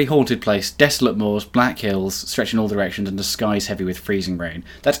 Eerie haunted place, desolate moors, black hills, stretching all directions, and the skies heavy with freezing rain.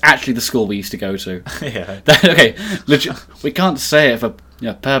 That's actually the school we used to go to. Yeah. Okay, we can't say it for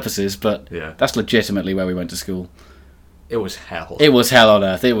purposes, but that's legitimately where we went to school. It was hell. It was hell on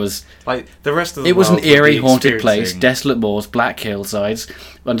earth. It was like the rest of the It was world an eerie haunted place, desolate moors, black hillsides,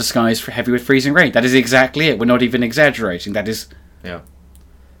 under skies heavy with freezing rain. That is exactly it. We're not even exaggerating. That is... Yeah.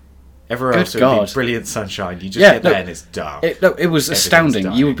 Everywhere else it would be brilliant sunshine. You just get there and it's dark. It was astounding.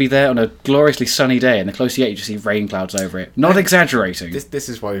 Dying. You would be there on a gloriously sunny day, and the closer you get, you just see rain clouds over it. Not exaggerating. This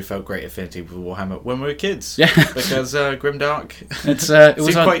is why we felt great affinity with Warhammer when we were kids. Yeah. Because Grim-Dark it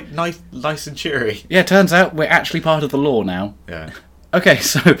was quite nice and cheery. Yeah, turns out we're actually part of the law now. Yeah. Okay,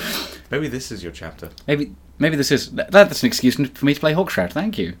 so... Maybe this is your chapter. Maybe this is... That's an excuse for me to play Hawkshroud.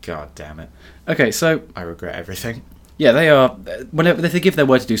 Thank you. God damn it. Okay, so... I regret everything. Yeah, they are... Whenever if they give their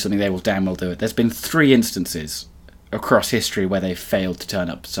word to do something, they will damn well do it. There's been 3 instances across history where they've failed to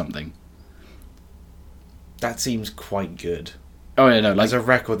turn up to something. That seems quite good. Oh, no. Like, as a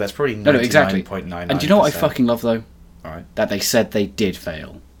record, that's probably 99.99%. Exactly. And do you know what I fucking love, though? All right. That they said they did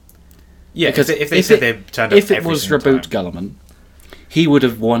fail. Yeah, because if they said they turned up if it was Reboot Gulliman, he would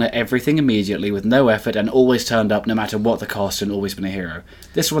have won at everything immediately with no effort and always turned up no matter what the cost and always been a hero.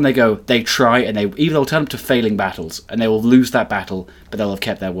 This one they try and they'll turn up to failing battles and they will lose that battle, but they'll have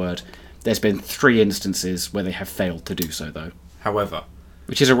kept their word. There's been 3 instances where they have failed to do so, though. However.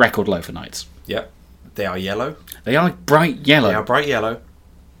 Which is a record low for Knights. Yep. They are yellow. They are bright yellow. They are bright yellow.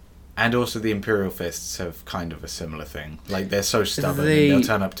 And also the Imperial Fists have kind of a similar thing. Like, they're so stubborn and they'll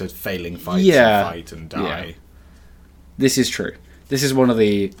turn up to failing fights and fight and die. Yeah. This is true. This is one of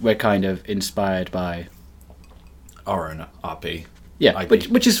we're kind of inspired by... our own RP. Yeah,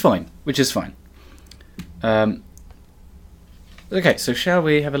 which is fine. Okay, so shall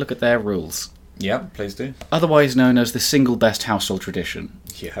we have a look at their rules? Yeah, please do. Otherwise known as the single best household tradition.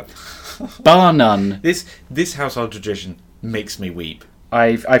 Yeah. Bar none. This household tradition makes me weep.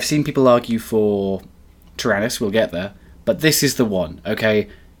 I've seen people argue for Tyrannus, we'll get there, but this is the one, okay?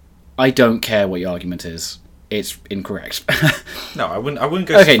 I don't care what your argument is. It's incorrect. No, I wouldn't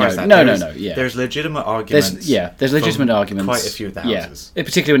go so far as that. No, yeah. There's legitimate arguments. There's legitimate arguments. Quite a few of the houses. Yeah,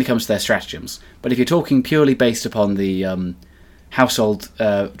 particularly when it comes to their stratagems. But if you're talking purely based upon the household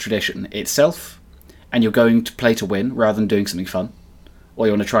tradition itself, and you're going to play to win rather than doing something fun, or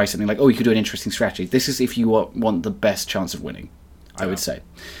you want to try something like, you could do an interesting strategy, this is if you want the best chance of winning, I would say.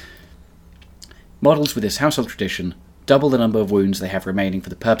 Models with this household tradition double the number of wounds they have remaining for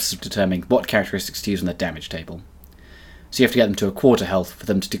the purpose of determining what characteristics to use on their damage table. So you have to get them to a quarter health for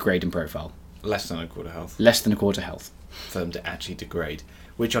them to degrade in profile. Less than a quarter health. Less than a quarter health. For them to actually degrade.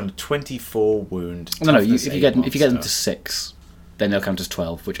 Which on a 24 wound... No, if you get them to 6, then they'll count as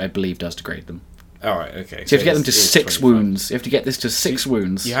 12, which I believe does degrade them. Alright, okay. So you have to get them to 6 wounds. You have to get this to 6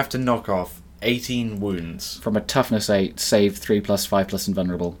 wounds. You have to knock off 18 wounds. From a toughness 8, save 3+, 5+,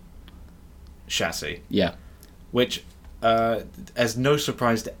 invulnerable. Chassis. Yeah. Which... as no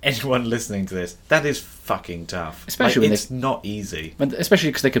surprise to anyone listening to this, that is fucking tough. Especially when it's not easy. Especially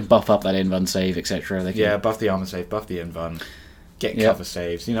because they can buff up that invuln save, etc. Yeah, buff the armor save, buff the invuln, get cover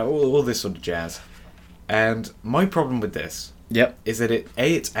saves, all this sort of jazz. And my problem with this is that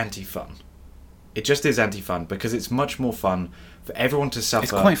it's anti-fun. It just is anti-fun because it's much more fun for everyone to suffer.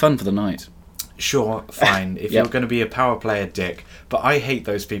 It's quite fun for the knight. Sure, fine, if you're going to be a power player dick, but I hate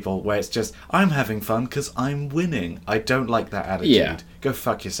those people where it's just, I'm having fun because I'm winning. I don't like that attitude. Yeah. Go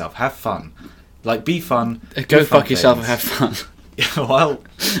fuck yourself. Have fun. Like, be fun. Go fuck yourself and have fun. Well,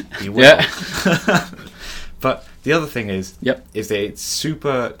 you will. Yeah. But the other thing is Yep. that it's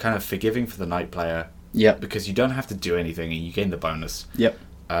super kind of forgiving for the knight player. Yep. Because you don't have to do anything and you gain the bonus. Yep.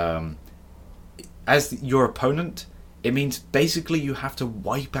 As your opponent, it means basically you have to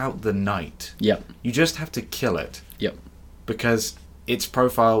wipe out the knight. Yep. You just have to kill it. Yep. Because its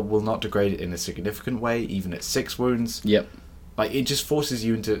profile will not degrade in a significant way, even at 6 wounds. Yep. Like, it just forces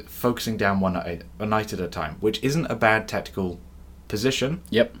you into focusing down a knight at a time, which isn't a bad tactical position.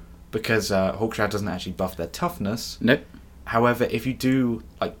 Yep. Because Hawkshroud doesn't actually buff their toughness. Nope. However, if you do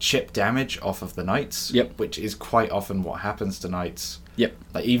like chip damage off of the knights, Yep. which is quite often what happens to knights. Yep.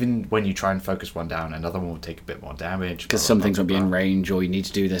 Like, even when you try and focus one down, another one will take a bit more damage. Because some things won't be in range, or you need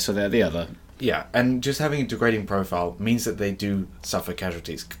to do this or the other. Yeah, and just having a degrading profile means that they do suffer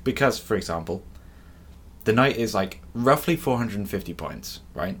casualties. Because, for example, the knight is like roughly 450 points,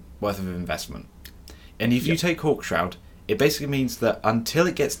 right, worth of investment. And if you take Hawkshroud, it basically means that until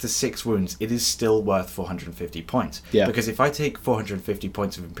it gets to 6 wounds, it is still worth 450 points. Yeah. Because if I take 450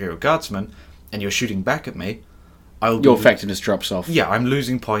 points of Imperial Guardsman, and you're shooting back at me, Your effectiveness drops off. Yeah, I'm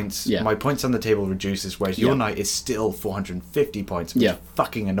losing points. Yeah. My points on the table reduces, whereas your knight is still 450 points, which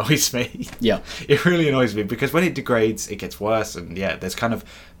fucking annoys me. Yeah. It really annoys me, because when it degrades, it gets worse, and there's kind of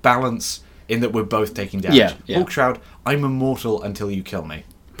balance in that we're both taking damage. Yeah. Hawkshroud, I'm immortal until you kill me.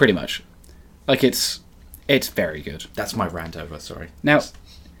 Pretty much. Like, it's very good. That's my rant over, sorry. Now,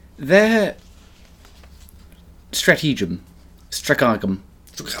 their stratagem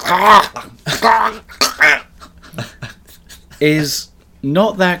is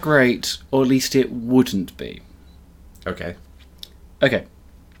not that great, or at least it wouldn't be. Okay.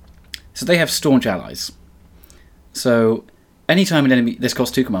 So they have staunch allies. So anytime an enemy... This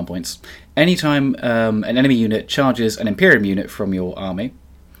costs 2 command points. Anytime an enemy unit charges an Imperium unit from your army,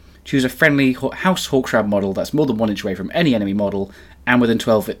 choose a friendly House Hawkshroud model that's more than 1 inch away from any enemy model and within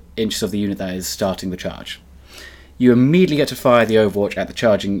 12 inches of the unit that is starting the charge. You immediately get to fire the Overwatch at the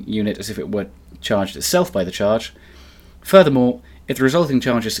charging unit as if it were charged itself by the charge. Furthermore, if the resulting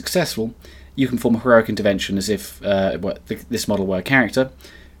charge is successful, you can form a heroic intervention as if this model were a character,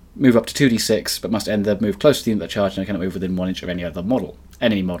 move up to 2d6, but must end the move close to the unit that charged and cannot move within 1 inch of any other model.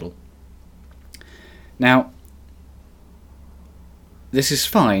 Any model. Now, this is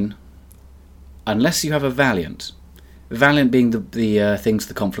fine, unless you have a Valiant. Valiant being the things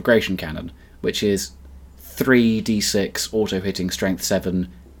the Conflagration Cannon, which is 3d6 auto-hitting, strength 7,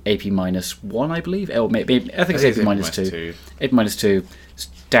 AP -1, I believe. Oh, maybe, I think it's AP -2. AP -2,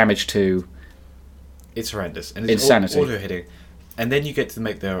 damage 2. It's horrendous. And it's Insanity. auto-hitting. And then you get to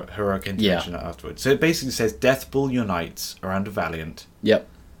make the heroic intervention afterwards. So it basically says death pull your knights around a Valiant. Yep.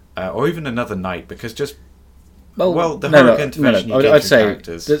 Or even another knight, because just... Well, the heroic intervention you get I'd through say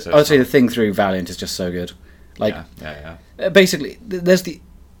characters. I'd say the thing through Valiant is just so good. Like, basically, there's the...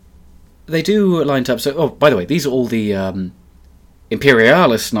 They do line up... So, by the way, these are all the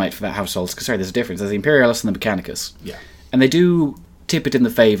Imperialis knight for that household. Sorry, there's a difference. There's the Imperialis and the Mechanicus. Yeah. And they do tip it in the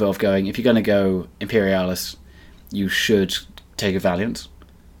favour of going, if you're going to go Imperialis, you should take a Valiant.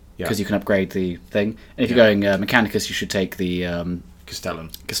 Because you can upgrade the thing. And if you're going Mechanicus, you should take the... Castellan.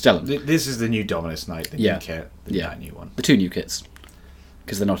 This is the new Dominus Knight, the new kit, that new one. The 2 new kits.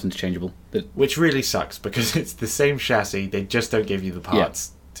 Because they're not interchangeable. Which really sucks, because it's the same chassis, they just don't give you the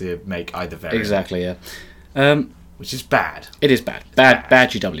parts to make either variant. Exactly, yeah. Which is bad. It is bad. Bad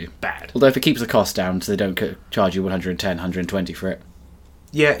GW. Bad. Although if it keeps the cost down so they don't charge you 110, 120 for it.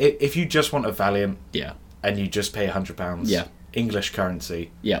 Yeah, if you just want a Valiant Yeah. and you just pay £100 Yeah. English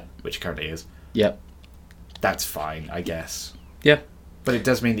currency, Yeah. which it currently is, Yeah. that's fine, I guess. Yeah. But it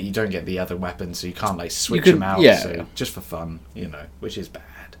does mean that you don't get the other weapons, so you can't like switch them out. So just for fun, which is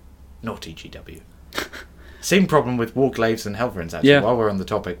bad. Naughty GW. Same problem with Warglaives and Helverins, actually, while we're on the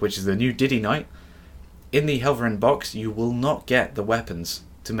topic, which is the new Diddy Knight. In the Helverin box, you will not get the weapons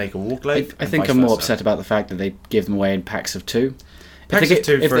to make a Warglaive. I think I'm more upset about the fact that they give them away in packs of 2. Packs of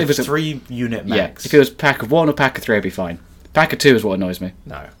 2 for a 3-unit max. Yeah, if it was pack of 1 or pack of 3, I'd be fine. Pack of 2 is what annoys me.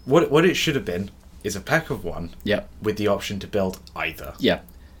 No. What it should have been is a pack of 1 with the option to build either. Yeah.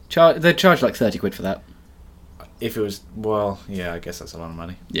 They'd charge like 30 quid for that. If it was, I guess that's a lot of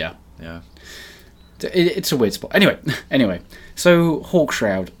money. Yeah. Yeah. It's a weird spot. Anyway. So,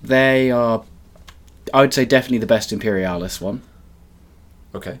 Hawkshroud, they are, I would say, definitely the best Imperialis one.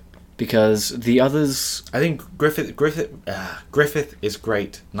 Okay. Because the others... I think Griffith is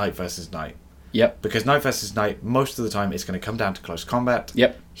great Knight versus Knight. Yep. Because Knight versus Knight, most of the time, it's going to come down to close combat.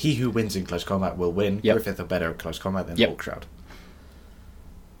 Yep. He who wins in close combat will win. Yep. Griffith are better at close combat than Hawkshroud.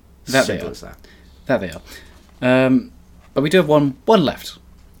 Simple as that. That they are. But we do have one left.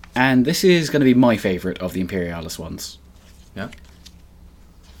 And this is going to be my favourite of the Imperialis ones. Yeah.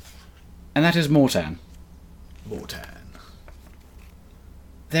 And that is Mortan. Mortan.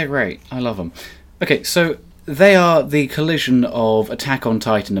 They're great. I love them. Okay, so they are the collision of Attack on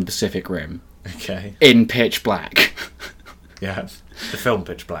Titan and Pacific Rim. Okay. In pitch black. Yeah. The film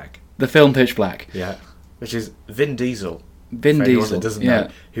Pitch Black. The film Pitch Black. Yeah. Which is Vin Diesel. Vin Diesel. That doesn't know,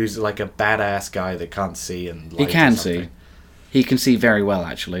 who's like a badass guy that can't see and he can see. He can see very well,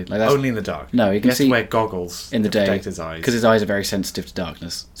 actually. Like only in the dark. No, he can see. He has to wear goggles in the day to protect his eyes, because his eyes are very sensitive to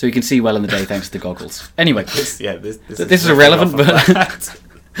darkness. So he can see well in the day thanks to the goggles. Anyway, this is irrelevant, but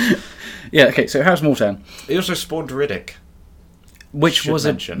yeah. Okay, so how's Mortan? He also spawned Riddick, which was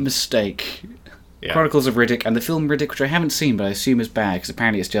a mistake. Yeah. Chronicles of Riddick and the film Riddick, which I haven't seen, but I assume is bad because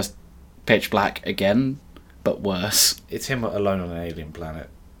apparently it's just Pitch Black again, but worse. It's him alone on an alien planet.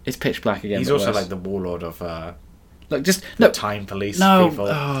 It's Pitch Black again. He's but also worse. like the warlord of like just time police the people.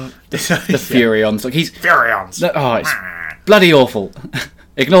 Furions. Like he's Furions. It's bloody awful.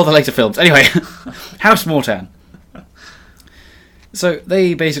 Ignore the later films. Anyway, House Mortan. So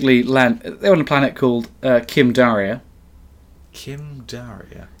they basically land. They're on a planet called Kim Daria. Kim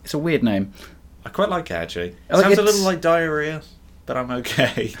Daria. It's a weird name. I quite like it, actually. Sounds a little like diarrhea, but I'm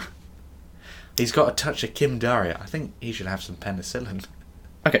okay. He's got a touch of Kim Daria. I think he should have some penicillin.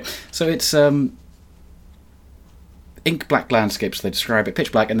 Okay, so it's ink black landscapes, they describe it,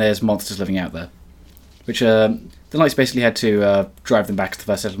 pitch black, and there's monsters living out there. Which the Knights basically had to drive them back to the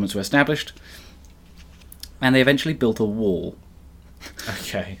first settlements were established. And they eventually built a wall.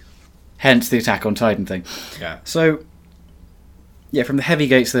 Okay. Hence the Attack on Titan thing. Yeah. So, yeah, from the heavy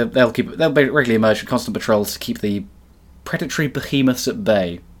gates, they'll regularly emerge from constant patrols to keep the predatory behemoths at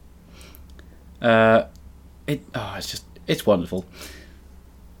bay. It's wonderful.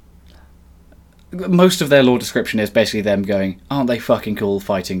 Most of their lore description is basically them going, aren't they fucking cool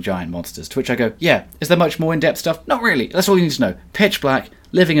fighting giant monsters? To which I go, yeah, is there much more in-depth stuff? Not really. That's all you need to know. Pitch black,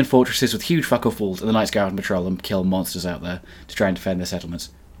 living in fortresses with huge fuck-off walls, and the Knights go out on patrol and kill monsters out there to try and defend their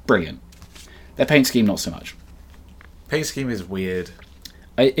settlements. Brilliant. Their paint scheme, not so much. Paint scheme is weird.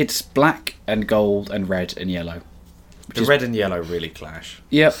 It's black and gold and red and yellow. The red and yellow really clash.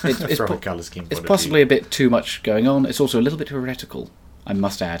 Yeah, it's from a colour scheme. It's possibly a bit too much going on. It's also a little bit heretical, I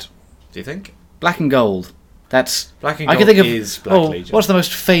must add. Do you think? Black and gold. That's Black and gold is Black Legion. What's the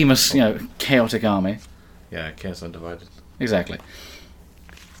most famous, chaotic army? Yeah, Chaos Undivided. Exactly.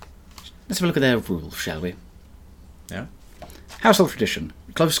 Let's have a look at their rules, shall we? Yeah. Household tradition.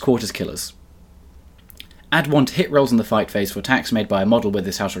 Close quarters killers. Add 1 to hit rolls in the fight phase for attacks made by a model with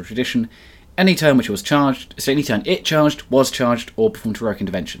this household tradition. Any turn any turn it charged, was charged, or performed heroic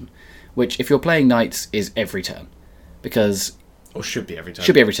intervention. Which, if you're playing Knights, is every turn. Because... Or should be every turn.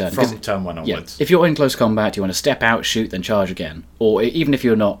 Should be every turn. From turn 1 onwards. Yeah, if you're in close combat, you want to step out, shoot, then charge again. Or even if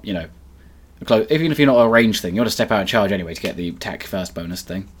you're not, even if you're not a range thing, you want to step out and charge anyway to get the attack first bonus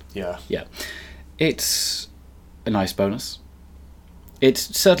thing. Yeah. Yeah. It's a nice bonus.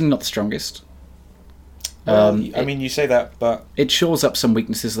 It's certainly not the strongest. Well, you say that, but... It shores up some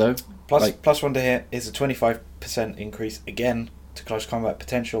weaknesses, though. Plus 1 to hit is a 25% increase, again, to close combat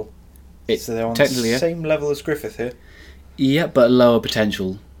potential. So they're on the same level as Griffith here. Yeah, but lower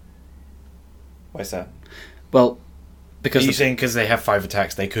potential. Why is that? Well, because... Are you saying because they have 5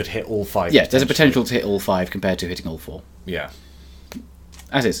 attacks, they could hit all 5? Yeah, there's a potential to hit all 5 compared to hitting all 4. Yeah.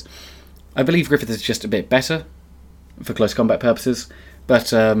 As is. I believe Griffith is just a bit better for close combat purposes,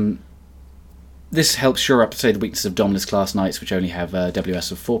 but this helps shore up, say, the weaknesses of Dominus class Knights, which only have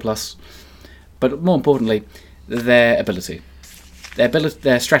WS of 4+. But more importantly, their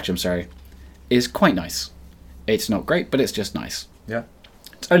stratagem, is quite nice. It's not great, but it's just nice. Yeah.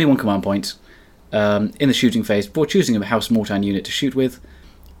 It's only 1 command point. In the shooting phase, before choosing a House Mortan unit to shoot with,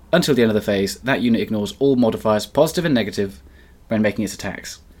 until the end of the phase, that unit ignores all modifiers, positive and negative, when making its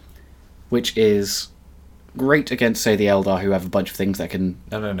attacks. Which is great against, say, the Eldar, who have a bunch of things that can...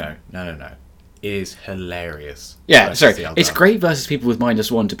 No. It is hilarious. Yeah, sorry. It's great versus people with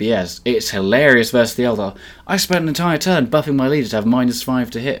 -1 to BS. It's hilarious versus the Eldar. I spent an entire turn buffing my leader to have -5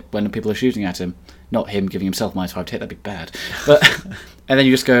 to hit when people are shooting at him. Not him giving himself -5 to hit, that'd be bad. But and then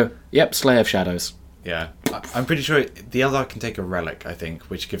you just go, yep, Slayer of Shadows. Yeah. I'm pretty sure the Eldar can take a relic, I think,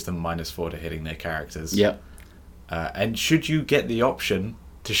 which gives them -4 to hitting their characters. Yep. And should you get the option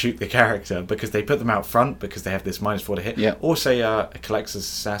to shoot the character, because they put them out front because they have this -4 to hit, or say a Collector's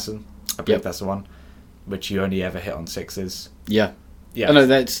Assassin, I believe that's the one, which you only ever hit on 6s. Yeah. Yeah. Oh, no,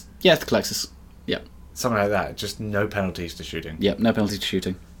 it's the Collector's. Yeah. Something like that. Just no penalties to shooting. Yep, no penalties to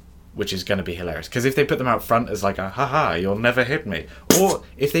shooting. Which is going to be hilarious. Because if they put them out front as like a, haha, you'll never hit me. Or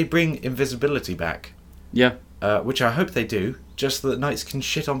if they bring invisibility back. Yeah. Which I hope they do, just so that Knights can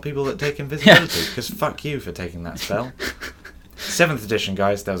shit on people that take invisibility. Because fuck you for taking that spell. 7th edition,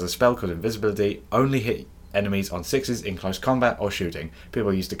 guys, there was a spell called Invisibility, only hit enemies on 6s in close combat or shooting.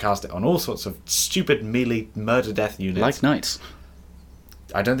 People used to cast it on all sorts of stupid melee murder death units. Like knights.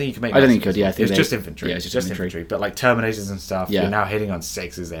 I don't think you can make. I don't think you could. Yeah, I think it's just infantry. Yeah, it's just infantry. But like Terminators and stuff, yeah. you're now hitting on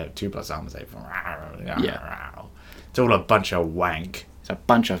 6s. They have 2+ armors. Yeah, it's all a bunch of wank. It's a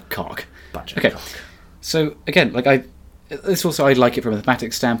bunch of cock. Cock. So again, like I like it from a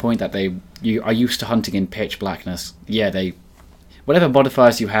thematic standpoint that you are used to hunting in pitch blackness. Yeah, whatever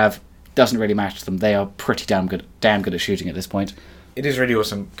modifiers you have doesn't really matter to them. They are pretty damn good at shooting at this point. It is really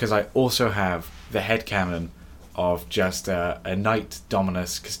awesome because I also have the headcanon of just a Knight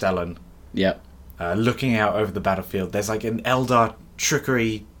Dominus Castellan. Yep. Looking out over the battlefield. There's like an Eldar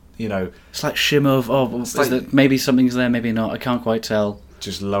trickery, It's like shimmer of, maybe something's there, maybe not. I can't quite tell.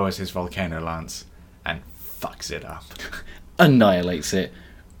 Just lowers his Volcano Lance and fucks it up. Annihilates it.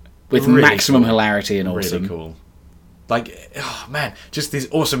 With really maximum hilarity and awesome. Really cool. Like, oh man, just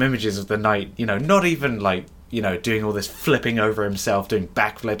these awesome images of the Knight, not even like, doing all this flipping over himself, doing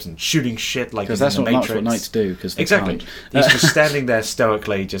backflips and shooting shit like he's in the Matrix. Because that's not what Knights do. Cause exactly. Can't. He's just standing there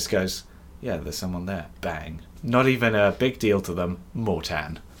stoically, just goes, yeah, there's someone there. Bang. Not even a big deal to them.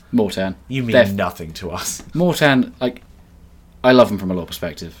 Mortan. You mean nothing to us. Mortan, I love them from a lore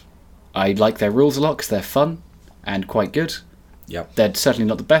perspective. I like their rules a lot because they're fun and quite good. Yep. They're certainly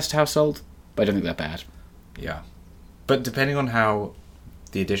not the best household, but I don't think they're bad. Yeah. But depending on how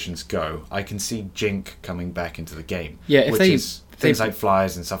the additions go, I can see Jink coming back into the game. Yeah, if things like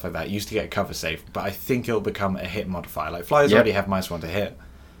flyers and stuff like that used to get cover safe, but I think it'll become a hit modifier. Like flyers already have -1 to hit.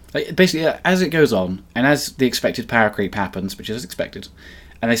 Basically, as it goes on, and as the expected power creep happens, which is expected,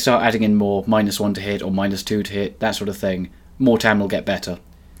 and they start adding in more -1 to hit or -2 to hit, that sort of thing, Mortan will get better.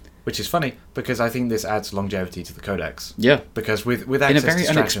 Which is funny, because I think this adds longevity to the codex. Yeah. Because with access in a very to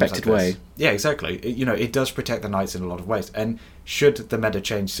unexpected like way. This, yeah, exactly. It does protect the knights in a lot of ways. And should the meta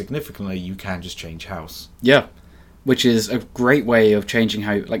change significantly, you can just change house. Yeah. Which is a great way of changing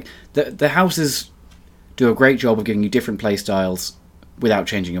how... the houses do a great job of giving you different play styles without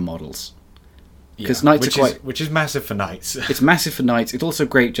changing your models. Because knights are quite... Which is massive for knights. It's massive for knights. It's also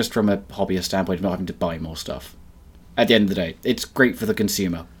great just from a hobbyist standpoint of not having to buy more stuff. At the end of the day, it's great for the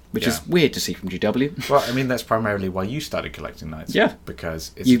consumer. Which is weird to see from GW. Well, I mean, that's primarily why you started collecting knights. Yeah.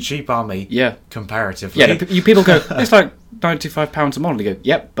 Because it's a cheap army, comparatively. Yeah, you people go, it's like £95 a model. You go,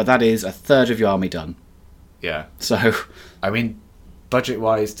 yep, but that is a third of your army done. Yeah. So... I mean,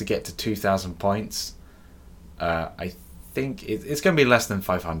 budget-wise, to get to 2,000 points, I think it's going to be less than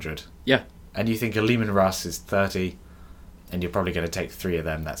 500. Yeah. And you think a Lehman Russ is 30... And you're probably going to take 3 of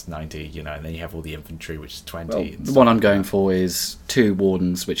them, that's 90, and then you have all the infantry, which is 20. Well, the one I'm going for is 2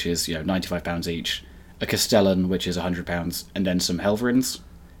 Wardens, which is, £95 each, a Castellan, which is £100, and then some Helverins,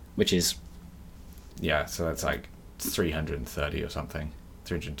 which is... Yeah, so that's like 330 or something,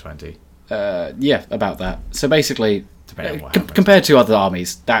 320. Yeah, about that. So basically, depending on what happens. Compared to other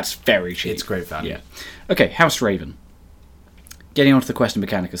armies, that's very cheap. It's great value. Yeah. Okay, House Raven. Getting on to the Quest and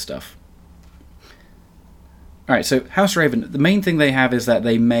Mechanica stuff. Alright, so House Raven, the main thing they have is that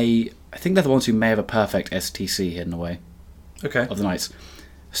I think they're the ones who may have a perfect STC hidden away. Okay. Of the knights.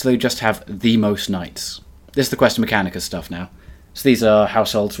 So they just have the most knights. This is the Quest and Mechanica stuff now. So these are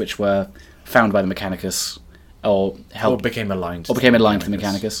households which were found by the Mechanicus, or became aligned to the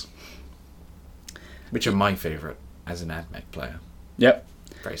Mechanicus. Which are my favourite as an AdMech player. Yep.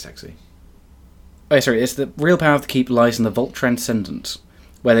 Very sexy. Oh, sorry, it's the real power of the keep lies in the Vault Transcendent,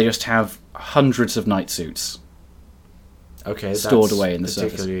 where they just have hundreds of knight suits. Okay, stored away in the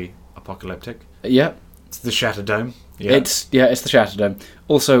surface. Particularly apocalyptic. Yeah. It's the Shattered Dome. Yeah. It's the Shattered Dome.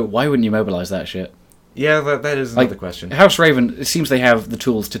 Also, why wouldn't you mobilise that shit? Yeah, that is another question. House Raven, it seems they have the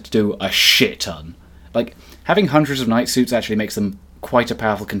tools to do a shit ton. Having hundreds of knight suits actually makes them quite a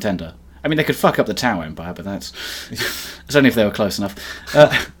powerful contender. I mean, they could fuck up the Tau Empire, but that's only if they were close enough.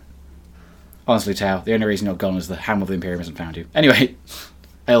 Honestly, Tau, the only reason you're gone is the Hammer of the Imperium hasn't found you. Anyway,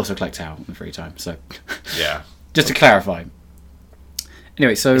 I also collect Tau in free time, so... Yeah. Just to clarify.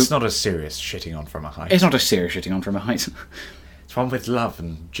 Anyway, so... It's not a serious shitting on from a height. It's not a serious shitting on from a height. It's one with love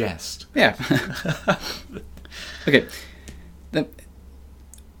and jest. Yeah. Okay.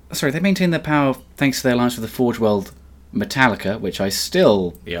 They maintain their power thanks to their alliance with the Forge World Metallica, which I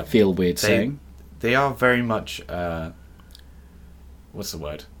still feel weird saying. They are very much... what's the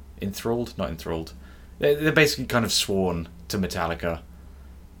word? Enthralled? Not enthralled. They're basically kind of sworn to Metallica.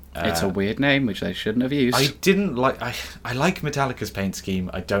 It's a weird name, which they shouldn't have used. I didn't like... I like Metallica's paint scheme.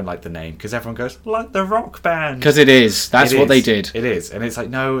 I don't like the name, because everyone goes, like the rock band. Because it is. That's what they did. It is. And it's like,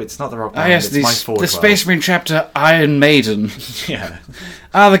 no, it's not the rock band. Yes, it's my Forge the Space Marine chapter, Iron Maiden. Yeah.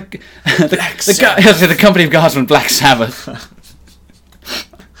 The company of Guardsmen, Black Sabbath.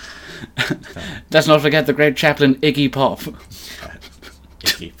 Let's not forget the great chaplain Iggy Pop.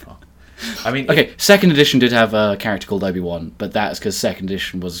 Iggy Pop. I mean... Okay, 2nd edition did have a character called Obi-Wan, but that's because 2nd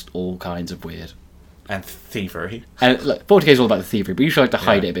edition was all kinds of weird. And thievery. And look, 40k is all about the thievery, but you should like to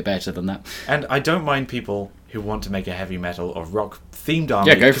hide it a bit better than that. And I don't mind people who want to make a heavy metal or rock themed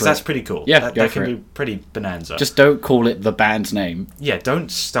army, because that's pretty cool. Yeah, that can be pretty bonanza. Just don't call it the band's name. Yeah, don't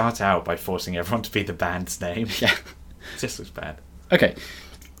start out by forcing everyone to be the band's name. Yeah. It just looks bad. Okay.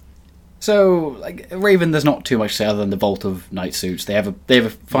 So, like, Raven, there's not too much to say other than the Vault of Night Suits. They have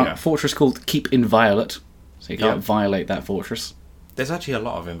a fortress called Keep Inviolate, so you can't violate that fortress. There's actually a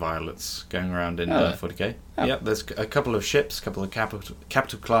lot of Inviolates going around in 40k. Oh. Yeah, there's a couple of ships, a couple of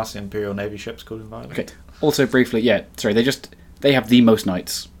capital class Imperial Navy ships called Inviolate. Okay. Also, briefly, they have the most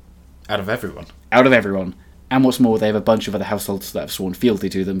knights. Out of everyone. And what's more, they have a bunch of other households that have sworn fealty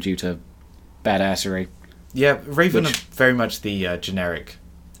to them due to badassery. Yeah, Raven are very much the generic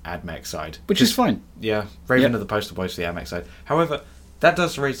AdMech side. Which is fine. Yeah, Raven are the poster boys for the AdMech side. However, that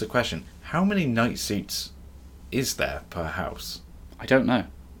does raise the question, how many knight suits is there per house? I don't know.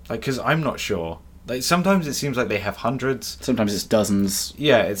 Like, because I'm not sure. Like, sometimes it seems like they have hundreds. Sometimes it's dozens.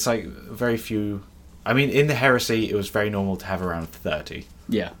 Yeah, it's like very few. I mean, in the Heresy, it was very normal to have around 30.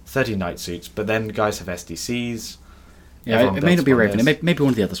 Yeah. 30 knight suits, but then guys have SDCs. Yeah, it may not be Raven. It may be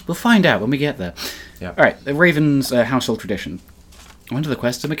one of the others. We'll find out when we get there. Yeah. All right, the Raven's household tradition. On to the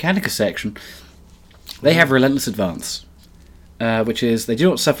Quest of Mechanica section. They have Relentless Advance, which is they do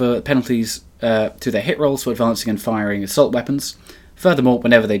not suffer penalties to their hit rolls for advancing and firing assault weapons. Furthermore,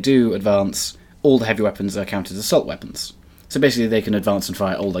 whenever they do advance, all the heavy weapons are counted as assault weapons. So basically they can advance and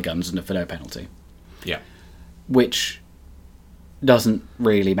fire all their guns for no penalty. Yeah. Which doesn't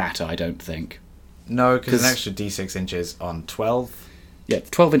really matter, I don't think. No, because an extra d6 inches on 12. Yeah,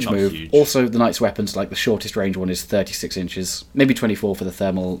 12-inch move. Huge. Also, the Knight's weapons, like the shortest range one is 36 inches. Maybe 24 for the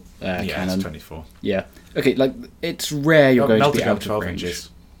thermal cannon. Yeah, it's 24. Yeah. Okay, like, it's rare you're going to be out of 12 range. inches.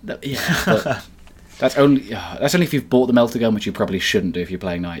 Yeah, but that's only if you've bought the melter gun, which you probably shouldn't do if you're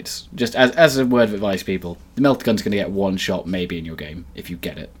playing Knights. Just as a word of advice, people, the melter gun's going to get one shot maybe in your game, if you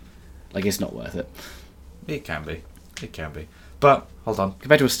get it. Like, it's not worth it. It can be. It can be. But, hold on.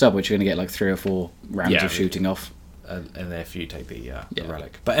 Compared to a stub, which you're going to get like 3 or 4 rounds of shooting off. And if you take the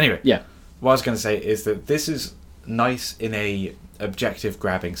relic. But anyway, yeah. What I was going to say is that this is nice in a objective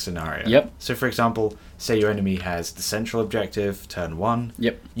grabbing scenario. Yep. So, for example, say your enemy has the central objective, turn 1.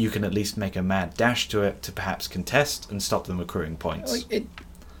 Yep. You can at least make a mad dash to it to perhaps contest and stop them accruing points.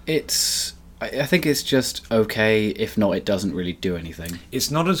 I think it's just okay. If not, it doesn't really do anything. It's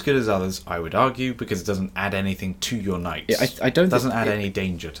not as good as others, I would argue, because it doesn't add anything to your knights. Yeah, I don't. It doesn't add any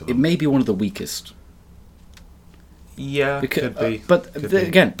danger to them. It may be one of the weakest. Yeah, could be.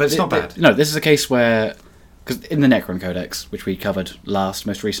 Again, but it's not bad. No, this is a case where, because in the Necron Codex, which we covered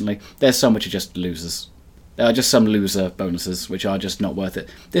most recently, there's some which are just losers. There are just some loser bonuses which are just not worth it.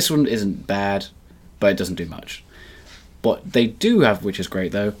 This one isn't bad, but it doesn't do much. What they do have, which is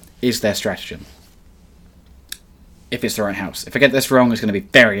great though, is their stratagem. If it's the right house. If I get this wrong, it's going to be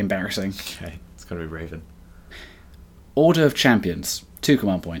very embarrassing. Okay, it's going to be Raven. Order of Champions, 2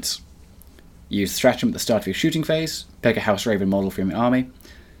 command points. Use the stratagem at the start of your shooting phase. Pick a House Raven model from your army.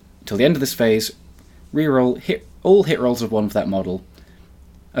 Until the end of this phase, reroll all hit rolls of 1 for that model.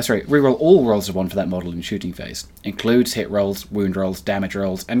 Reroll all rolls of 1 for that model in shooting phase. Includes hit rolls, wound rolls, damage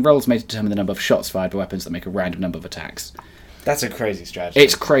rolls, and rolls made to determine the number of shots fired by weapons that make a random number of attacks. That's a crazy strategy.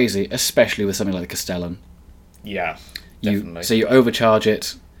 It's crazy, especially with something like the Castellan. Yeah, definitely. So you overcharge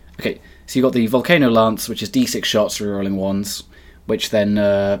it. Okay, so you got the Volcano Lance, which is d6 shots, rerolling 1s, which then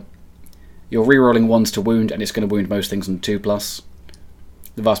you're rerolling 1s to wound, and it's going to wound most things on 2+.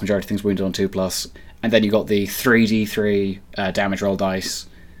 The vast majority of things wounded on 2+. And then you got the 3d3 damage roll dice,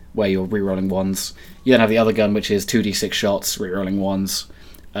 where you're rerolling 1s. You then have the other gun, which is 2d6 shots, rerolling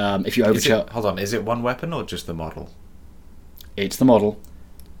 1s. If you overcharge... Hold on, is it one weapon or just the model? It's the model.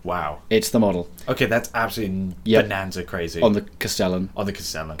 Wow. It's the model. Okay, that's absolutely bonanza crazy. On the Castellan.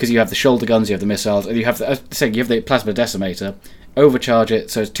 Because you have the shoulder guns, you have the missiles, and you have the Plasma Decimator. Overcharge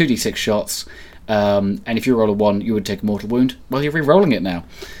it, so it's 2d6 shots. And if you roll a 1, you would take a mortal wound. Well, you're re-rolling it now.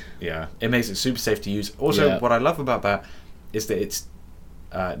 Yeah, it makes it super safe to use. Also, what I love about that is that it's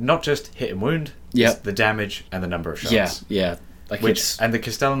not just hit and wound, it's the damage and the number of shots. Yeah. And the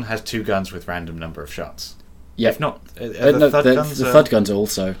Castellan has 2 guns with random number of shots. Yeah. If not, the Thud guns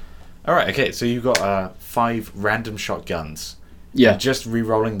also. Alright, okay, so you've got 5 random shot guns. Yeah. And just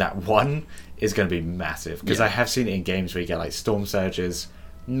re-rolling that 1 is going to be massive. Because I have seen it in games where you get like Storm Surges,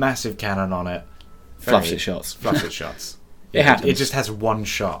 massive cannon on it. Fluffs it shots. It happens. It just has 1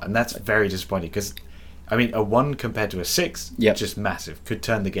 shot, and that's very disappointing. Because, I mean, a 1 compared to a 6, just massive. Could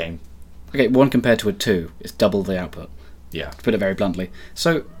turn the game. Okay, 1 compared to a 2 is double the output. Yeah. To put it very bluntly.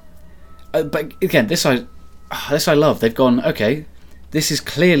 So, but again, this I love. They've gone, okay, this is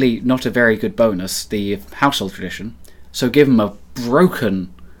clearly not a very good bonus, the household tradition. So give them a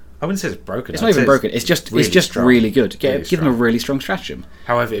broken. I wouldn't say it's broken. It's not even broken. It's just really good. Give them a really strong stratagem.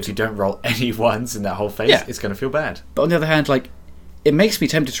 However, if you don't roll any ones in that whole phase, it's going to feel bad. But on the other hand, like, it makes me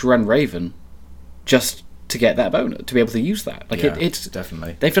tempted to run Raven, just to get that bonus, to be able to use that. Like, it's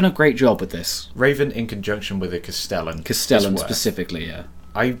definitely. They've done a great job with this. Raven in conjunction with a Castellan. Castellan specifically, yeah.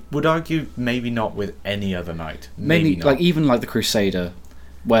 I would argue maybe not with any other knight. Maybe not. Like, even like the Crusader.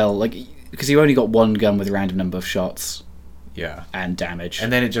 Well, like, because you only got 1 gun with a random number of shots. Yeah. And damage.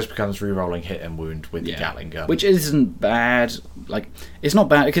 And then it just becomes re-rolling hit and wound with the Gatling gun. Which isn't bad. Like, it's not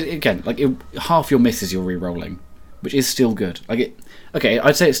bad, because again, like, half your misses you're re-rolling, which is still good. Like, okay,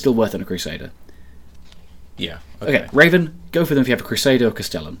 I'd say it's still worth it on a Crusader. Yeah. Okay, Raven, go for them if you have a Crusader or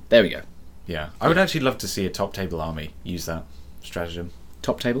Castellan. There we go. Yeah. I would actually love to see a top table army use that stratagem.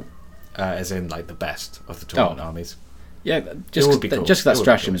 Top table? As in, like, the best of the tournament armies. Yeah, just because that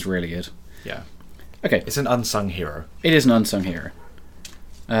stratagem is really good. Yeah. Okay. It's an unsung hero. It is an unsung hero.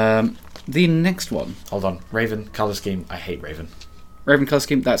 The next one. Hold on. Raven, colour scheme. I hate Raven. Raven colour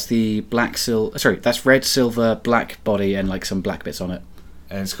scheme, that's the that's red, silver, black body, and like some black bits on it.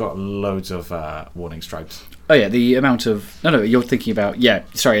 And it's got loads of warning stripes. Oh yeah, the amount of... No, you're thinking about... Yeah,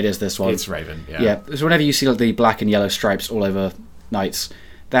 sorry, it is this one. It's Raven, yeah. Yeah, so whenever you see like, the black and yellow stripes all over Knights,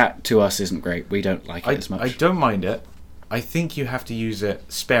 that to us isn't great. We don't like it as much. I don't mind it. I think you have to use it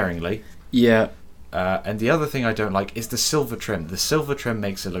sparingly. Yeah. And the other thing I don't like is the silver trim. The silver trim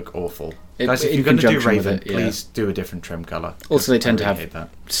makes it look awful. Guys, if in you're going to do Raven, it, please do a different trim colour. Also, they tend to have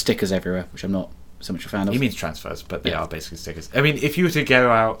stickers everywhere, which I'm not so much a fan of. He means transfers, but they are basically stickers. I mean, if you were to go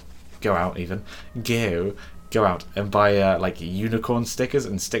out and buy like unicorn stickers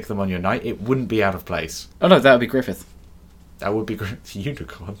and stick them on your knight, it wouldn't be out of place. Oh no, that would be Griffith. That would be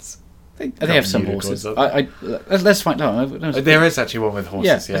unicorns. They have some horses. Let's find out. No, there is actually one with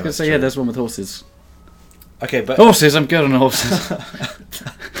horses. Yeah, I was going to say, there's one with horses. Okay, but... Horses, I'm good on horses.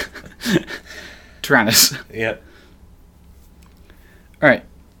 Tyrannus. Yeah. Alright.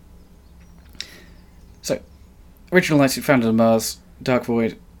 So, original Knights founded on Mars, Dark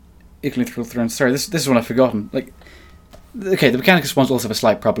Void, Equal Throne. Sorry, this is one I've forgotten. Like, okay, the Mechanicus ones also have a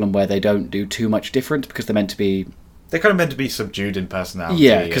slight problem where they don't do too much different because they're meant to be... They're kind of meant to be subdued in personality,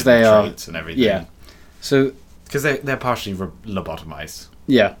 because they are traits and everything. Yeah, so because they're partially lobotomized.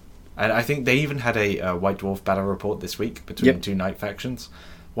 Yeah, and I think they even had a White Dwarf battle report this week between two knight factions.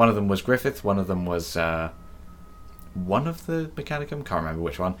 One of them was Griffith. One of them was one of the Mechanicum. Can't remember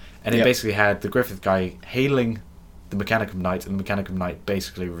which one. And it basically had the Griffith guy hailing the Mechanicum knight, and the Mechanicum knight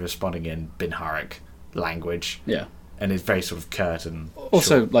basically responding in Binharic language. Yeah, and it's very sort of curt and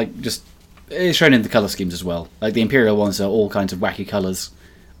also short. Like just. It's shown in the colour schemes as well. Like, the Imperial ones are all kinds of wacky colours,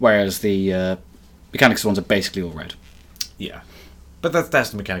 whereas the Mechanicus ones are basically all red. Yeah. But that's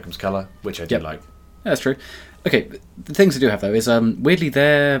the Mechanicum's colour, which I do like. Yeah, that's true. Okay, the things they do have, though, is weirdly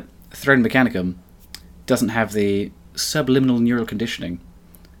their Throne Mechanicum doesn't have the subliminal neural conditioning.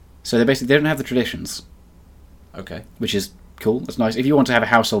 So they don't have the traditions. Okay. Which is cool. That's nice. If you want to have a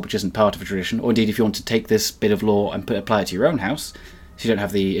household which isn't part of a tradition, or indeed if you want to take this bit of lore and apply it to your own house... So you don't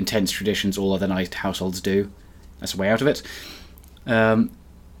have the intense traditions all other knight households do. That's a way out of it.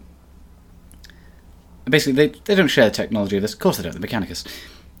 Basically, they don't share the technology of this. Of course they don't, the Mechanicus.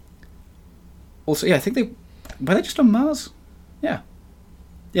 Also, yeah, I think were they just on Mars? Yeah.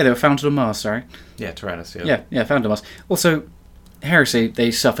 Yeah, they were founded on Mars, sorry. Yeah, Tyrannus, yeah. Yeah, founded on Mars. Also, Heresy,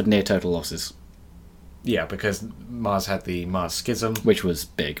 they suffered near total losses. Yeah, because Mars had the Mars Schism. Which was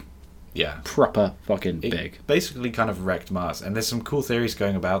big. Yeah. Proper fucking big. Basically kind of wrecked Mars. And there's some cool theories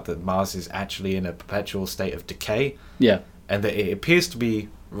going about that Mars is actually in a perpetual state of decay. Yeah. And that it appears to be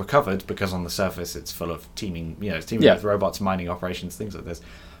recovered because on the surface it's full of teeming with robots, mining operations, things like this.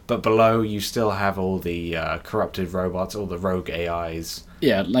 But below you still have all the corrupted robots, all the rogue AIs.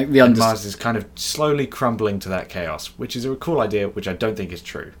 Yeah, like and Mars is kind of slowly crumbling to that chaos, which is a cool idea, which I don't think is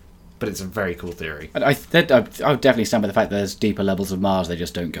true. But it's a very cool theory. I would definitely stand by the fact that there's deeper levels of Mars they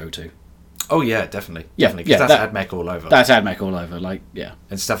just don't go to. Oh yeah, definitely. Yeah, definitely. Because that's AdMech all over. That's AdMech all over, like, yeah.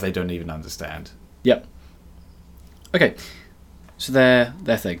 And stuff they don't even understand. Yep. Okay, so their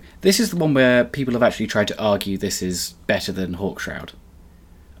thing. This is the one where people have actually tried to argue this is better than Hawkshroud.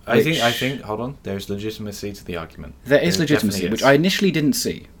 I think. Hold on. There's legitimacy to the argument. There is legitimacy, which I initially didn't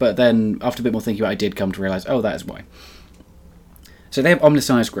see, but then after a bit more thinking about it, I did come to realise, oh, that is why. So they have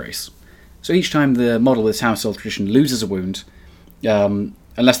Omniscience Grace. So each time the model with this household tradition loses a wound,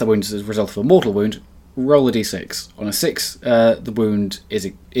 unless that wound is a result of a mortal wound, roll a d6. On a 6, the wound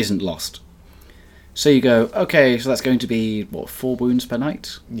isn't lost. So you go, okay, so that's going to be, 4 wounds per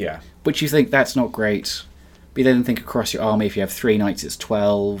knight? Yeah. Which you think, that's not great. But you then think across your army, if you have 3 knights, it's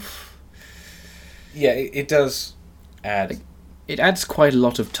 12. Yeah, it does add... It adds quite a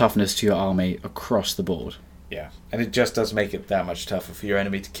lot of toughness to your army across the board. Yeah, and it just does make it that much tougher for your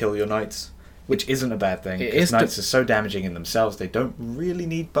enemy to kill your knights, which isn't a bad thing, because knights are so damaging in themselves, they don't really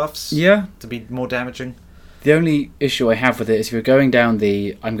need buffs to be more damaging. The only issue I have with it is if you're going down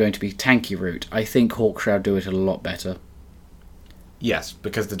the I'm going to be tanky route, I think Hawkshroud do it a lot better. Yes,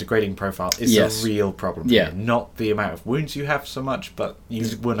 because the degrading profile is a real problem here. Not the amount of wounds you have so much, but you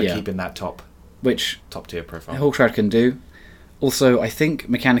want to keep in that top tier profile. Hawkshroud can do. Also, I think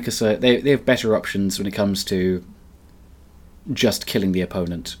Mechanicus, they have better options when it comes to just killing the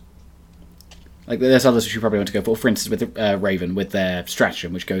opponent. Like, there's others which you probably want to go for. For instance, with Raven, with their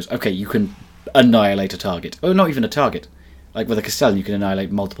stratagem, which goes, okay, you can annihilate a target. Oh, not even a target. Like, with a Castellan, you can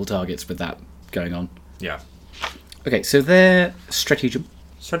annihilate multiple targets with that going on. Yeah. Okay, so their stratagem.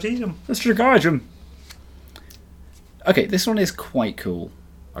 The stratagem. Okay, this one is quite cool.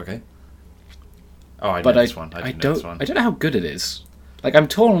 Okay. Oh, I know this one. I don't know how good it is. Like, I'm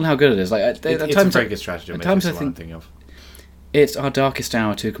torn on how good it is. Like, it's a very good stratagem. At times I think of. It's our Darkest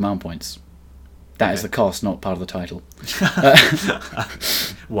Hour 2 command points. That is the cost, not part of the title.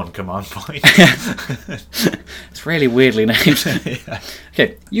 1 command point. It's really weirdly named.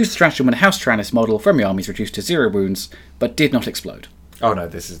 Okay, use the stratagem when a House Trannis model from your army is reduced to 0 wounds, but did not explode. Oh no,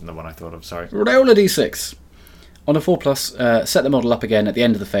 this isn't the one I thought of, sorry. Roll a d6. On a 4+, set the model up again at the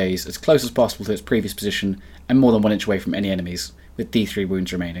end of the phase, as close as possible to its previous position, and more than 1 inch away from any enemies, with d3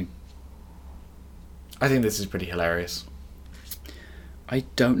 wounds remaining. I think this is pretty hilarious. I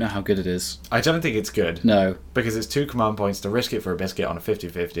don't know how good it is. I don't think it's good. No. Because it's 2 command points to risk it for a biscuit on a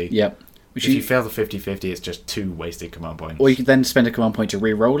 50-50. Yep. If you fail the 50-50, it's just 2 wasted command points. Or you can then spend a command point to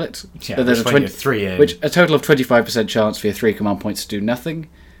re-roll it. Yeah, but there's a 3 in. Which a total of 25% chance for your 3 command points to do nothing.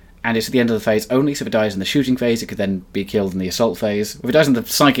 And it's at the end of the phase only, so if it dies in the shooting phase, it could then be killed in the assault phase. If it dies in the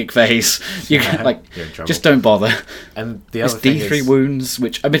psychic phase, you can, just don't bother. And the other thing D3 wounds,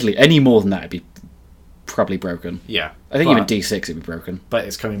 which, admittedly, any more than that would be probably broken. Yeah. I think even D6 would be broken. But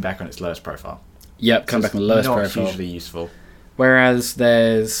it's coming back on its lowest profile. Yep, coming back on the lowest profile. Not hugely useful. Whereas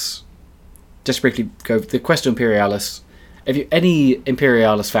there's... Just briefly go... The Quest Imperialis. Any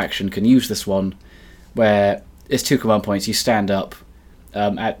Imperialis faction can use this one, where it's 2 command points, you stand up...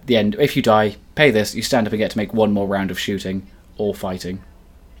 at the end, if you die, pay this, you stand up and get to make 1 more round of shooting or fighting.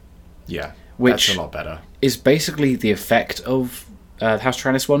 Yeah, which that's a lot better. Is basically the effect of House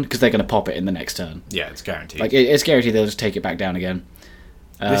Trannis one, because they're going to pop it in the next turn. Yeah, it's guaranteed. Like, it's guaranteed they'll just take it back down again.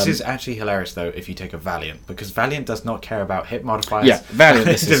 This is actually hilarious, though, if you take a Valiant, because Valiant does not care about hit modifiers. Yeah, Valiant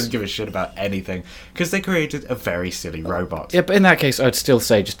it doesn't give a shit about anything, because they created a very silly robot. Yeah, but in that case, I'd still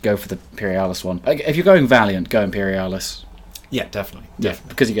say just go for the Imperialis one. Like, if you're going Valiant, go Imperialis. Yeah, definitely. Yeah,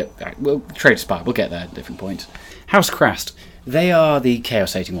 because you get... We'll trade spy. We'll get there at different points. House Crast. They are the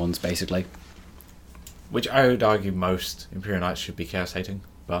Chaos Hating ones, basically. Which I would argue most Imperial Knights should be Chaos Hating,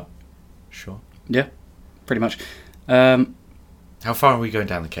 but sure. Yeah, pretty much. How far are we going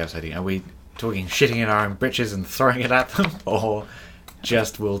down the Chaos Hating? Are we talking shitting in our own britches and throwing it at them? Or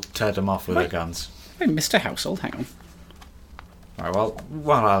just we'll turn them off with our guns? Hey, Mr. Household, hang on. Alright, well,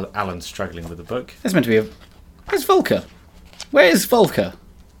 while Alan's struggling with the book... There's meant to be a... Where's Volker? Where's Volker?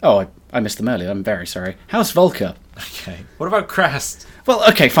 Oh, I missed them earlier. I'm very sorry. How's Volker? Okay. What about Crast? Well,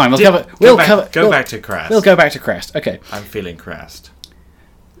 okay, fine. Go back to Crast. We'll go back to Crast. Okay. I'm feeling Crast.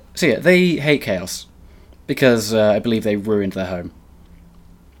 So yeah, they hate chaos because I believe they ruined their home.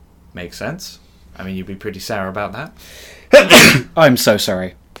 Makes sense. I mean, you'd be pretty sour about that. I'm so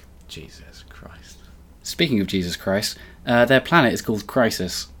sorry. Jesus Christ. Speaking of Jesus Christ, their planet is called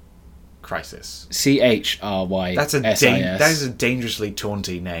Crisis. Crisis. Chrysys. That is a dangerously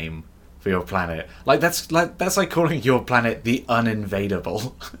taunty name for your planet. That's like calling your planet the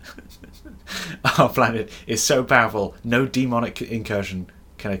Uninvadable. Our planet is so powerful, no demonic incursion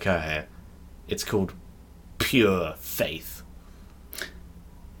can occur here. It's called Pure Faith.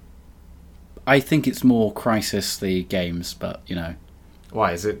 I think it's more Crisis the games, but you know.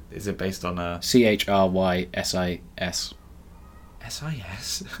 Why is it based on a Chrysys?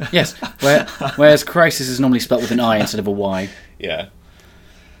 SIS? Yes, whereas Crisis is normally spelt with an I instead of a Y. Yeah.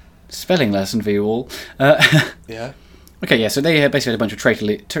 Spelling lesson for you all. Yeah. Okay, yeah, so they basically had a bunch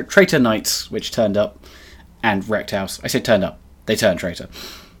of traitor knights which turned up and wrecked house. I said turned up. They turned traitor.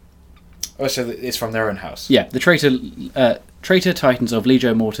 Oh, so it's from their own house? Yeah, the traitor titans of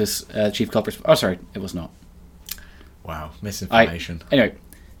Legio Mortis, chief culprits. Oh, sorry, it was not. Wow, misinformation. Anyway,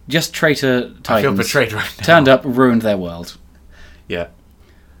 Just traitor titans. I feel betrayed right now. Turned up, ruined their world. Yeah.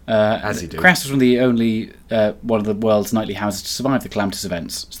 As you do. Krast was one of the only one of the world's knightly houses to survive the calamitous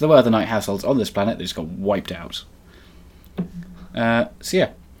events. So there were other knight households on this planet that just got wiped out.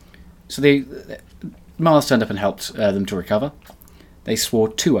 So the Mars turned up and helped them to recover. They swore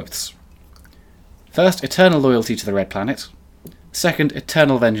 2 oaths. First, eternal loyalty to the Red Planet. Second,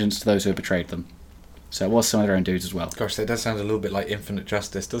 eternal vengeance to those who have betrayed them. So it was some of their own dudes as well. Gosh, that does sound a little bit like Infinite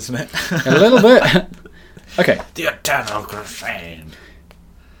Justice, doesn't it? A little bit. Okay. The Eternal Crusade.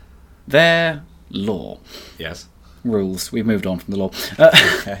 Their law. Yes. Rules. We've moved on from the law.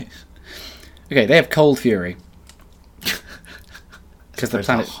 Okay. Okay, they have cold fury. Because the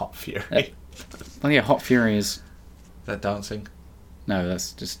planet... Hot fury. Well, yeah, hot fury is... Is that dancing? No,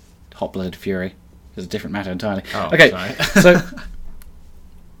 that's just hot-blooded fury. It's a different matter entirely. Oh, okay, sorry. So...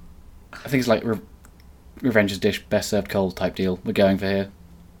 I think it's like Revenge's dish, best served cold type deal we're going for here.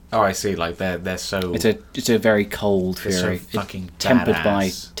 Oh, I see. Like they're so... It's a very cold fury. So fucking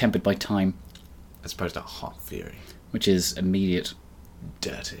tempered by time. As opposed to hot fury. Which is immediate.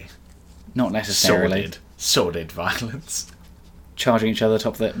 Dirty. Not necessarily. Sordid violence. Charging each other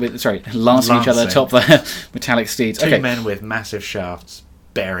atop lancing each other atop their metallic steeds. Two men with massive shafts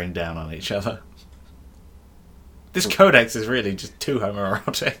bearing down on each other. This codex is really just too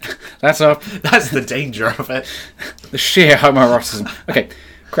homoerotic. That's the danger of it. The sheer homoeroticism. Okay,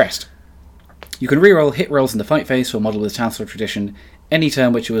 Krast. You can reroll hit rolls in the fight phase for a model with Townsville tradition any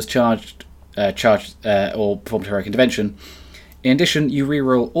turn which it was charged or performed heroic intervention. In addition, you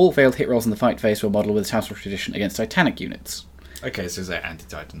reroll all failed hit rolls in the fight phase for a model with Townsville tradition against Titanic units. Okay, so they're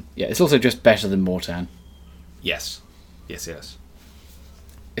anti-Titan. Yeah, it's also just better than Mortan. Yes.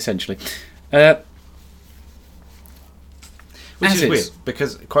 Essentially. Which is weird,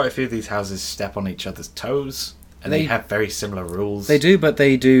 because quite a few of these houses step on each other's toes, and they have very similar rules. They do, but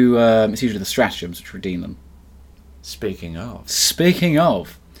they do... it's usually the stratagems which redeem them. Speaking of...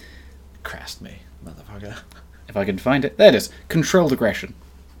 Krast me, motherfucker. If I can find it. There it is. Controlled aggression.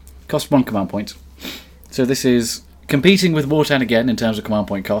 Cost 1 command point. So this is competing with Mortan again in terms of command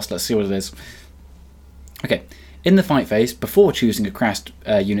point cost. Let's see what it is. Okay. In the fight phase, before choosing a Krast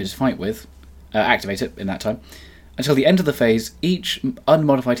unit to fight with, activate it in that time. Until the end of the phase, each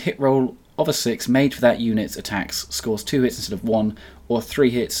unmodified hit roll of a 6 made for that unit's attacks scores 2 hits instead of 1, or 3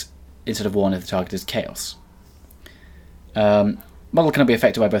 hits instead of 1 if the target is Chaos. Model cannot be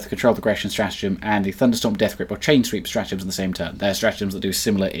affected by both the Controlled Aggression stratagem and the Thunderstorm, Death Grip, or Chain Sweep stratagems in the same turn. They're stratagems that do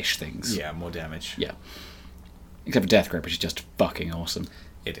similar-ish things. Yeah, more damage. Yeah. Except for Death Grip, which is just fucking awesome.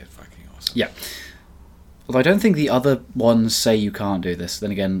 It is fucking awesome. Yeah. Although I don't think the other ones say you can't do this.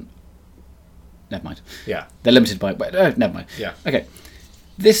 Then again... Never mind. Yeah. They're limited by... never mind. Yeah. Okay.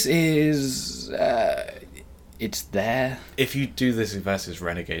 This is... it's there. If you do this versus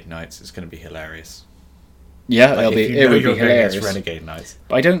Renegade Knights, it's going to be hilarious. Yeah, like, it would be hilarious. Renegade Knights.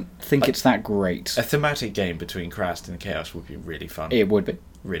 But I don't think it's that great. A thematic game between Krast and Chaos would be really fun. It would be.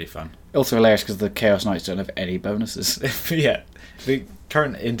 Really fun. Also hilarious because the Chaos Knights don't have any bonuses. Yeah. The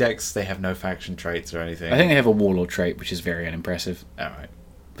current index, they have no faction traits or anything. I think they have a Warlord trait, which is very unimpressive. Alright.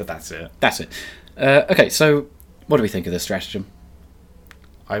 But that's it. That's it. Okay, so what do we think of this stratagem?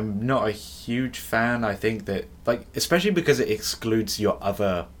 I'm not a huge fan. I think that, like, especially because it excludes your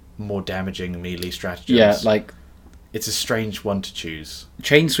other more damaging melee stratagems. Yeah, like... It's a strange one to choose.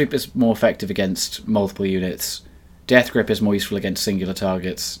 Chain Sweep is more effective against multiple units. Death Grip is more useful against singular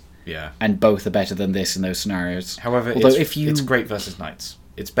targets. Yeah. And both are better than this in those scenarios. However, it's great versus Knights.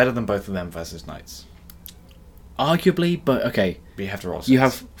 It's better than both of them versus Knights. Arguably, but okay. But you have to roll 6. You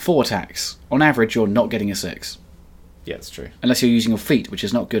have 4 attacks. On average, you're not getting a 6. Yeah, it's true. Unless you're using your feet, which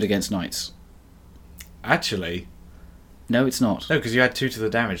is not good against Knights. Actually... No, it's not. No, because you add 2 to the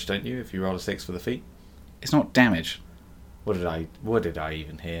damage, don't you, if you roll a 6 for the feet? It's not damage. What did I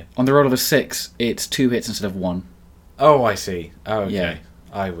even hear? On the roll of a 6, it's 2 hits instead of 1. Oh, I see. Oh, okay.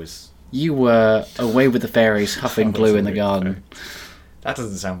 Yeah. You were away with the fairies, huffing glue in the garden. That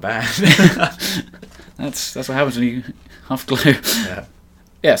doesn't sound bad. That's what happens when you huff glue. Yeah.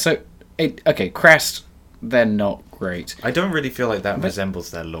 Yeah, so... Krast, they're not great. I don't really feel like that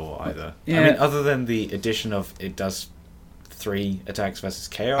resembles their lore either. Yeah. I mean, other than the addition of it does 3 attacks versus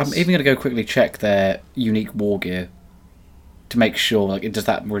Chaos. I'm even going to go quickly check their unique war gear to make sure, like, does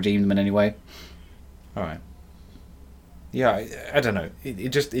that redeem them in any way? Alright. Yeah, I don't know.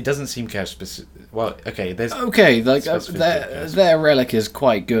 It doesn't seem Chaos specific. Well, okay, there's... Okay, like, their relic is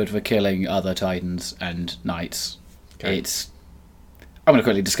quite good for killing other Titans and Knights. Okay. I'm going to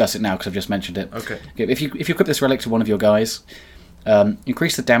quickly discuss it now because I've just mentioned it. Okay. If you equip this relic to one of your guys,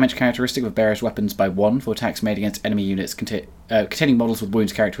 Increase the damage characteristic of bearer's weapons by 1 for attacks made against enemy units containing models with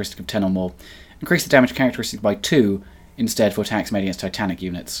wounds characteristic of 10 or more. Increase the damage characteristic by 2 instead for attacks made against Titanic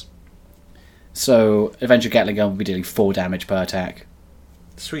units. So, Avenger Gatling Gun will be dealing 4 damage per attack.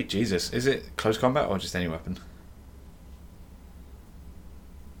 Sweet Jesus. Is it close combat or just any weapon?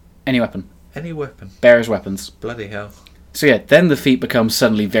 Any weapon. Any weapon. Bearer's weapons. Bloody hell. So yeah, then the feat becomes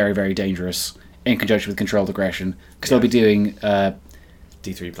suddenly very, very dangerous in conjunction with controlled aggression, because they'll be doing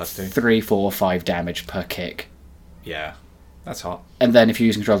D3 plus 2. 3, 4, 5 damage per kick. Yeah. That's hot. And then if you're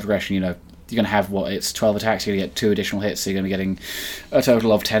using controlled aggression, you're going to have, it's 12 attacks, you're going to get 2 additional hits, so you're going to be getting a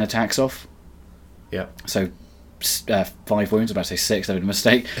total of 10 attacks off. Yeah. So 5 wounds, I'm about to say 6, that was a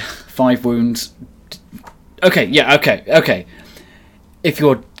mistake. 5 wounds. Okay. If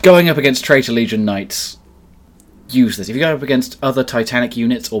you're going up against Traitor Legion Knights, use this. If you're going up against other Titanic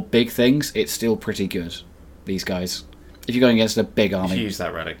units or big things, it's still pretty good, these guys. If you're going against a big army. If you use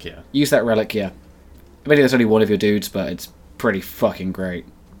that relic, yeah. Use that relic, yeah. Maybe there's only one of your dudes, but it's pretty fucking great.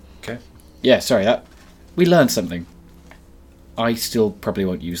 Okay. Yeah, sorry, we learned something. I still probably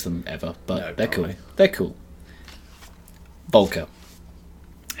won't use them ever, but No, they're probably. cool. They're cool. Volker.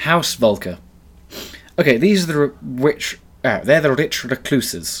 House Volker. Okay, these are the rich... they're the rich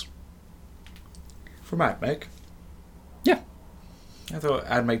recluses. From Admech? Yeah. I thought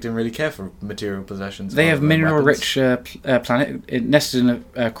Admech didn't really care for material possessions. They have other than mineral-rich planet nested in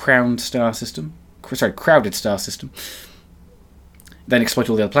a crowded star system. Then exploit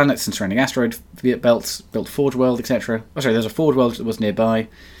all the other planets and surrounding asteroid belts, built Forge World, etc. Oh, sorry, there's a Forge World that was nearby,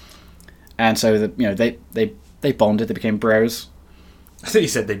 and so they bonded. They became bros. I thought you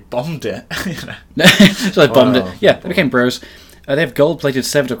said they bombed it. So they bombed it. Yeah, they became bros. They have gold-plated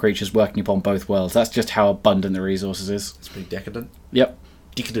servitor creatures working upon both worlds. That's just how abundant the resources is. It's pretty decadent. Yep.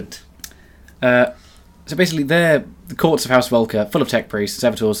 Decadent. So basically, they're the courts of House Volker, full of tech priests,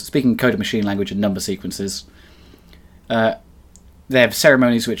 servitors, speaking coded machine language and number sequences. They have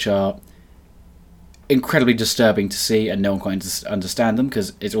ceremonies which are incredibly disturbing to see, and no one quite understand them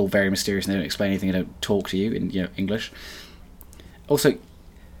because it's all very mysterious and they don't explain anything. They don't talk to you in English. Also,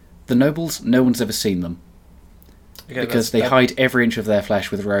 the nobles, no one's ever seen them because they hide every inch of their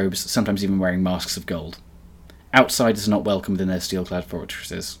flesh with robes, sometimes even wearing masks of gold. Outsiders are not welcome within their steel-clad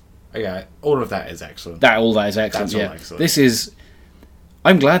fortresses. Yeah, all of that is excellent. All that is excellent. That's yeah. all excellent. This is.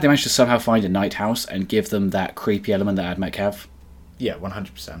 I'm glad they managed to somehow find a night house and give them that creepy element that Admech have. Yeah,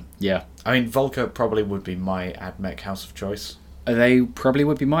 100%. Yeah. I mean, Volker probably would be my Admech house of choice. They probably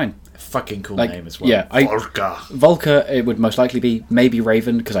would be mine. Fucking cool name as well. Yeah, Volker. Volker, it would most likely be. Maybe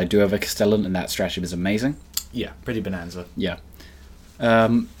Raven, because I do have a Castellan and that stratagem is amazing. Yeah, pretty bonanza. Yeah.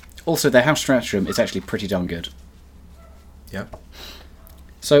 Also, their house stratagem is actually pretty darn good. Yeah.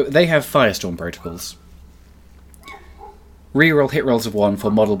 So, they have Firestorm protocols. Reroll hit rolls of 1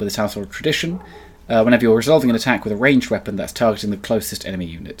 for model with this household tradition. Whenever you're resolving an attack with a ranged weapon that's targeting the closest enemy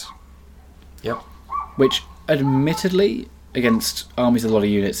unit. Yep. Which, admittedly, against armies with a lot of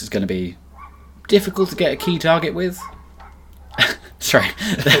units is going to be difficult to get a key target with. Sorry.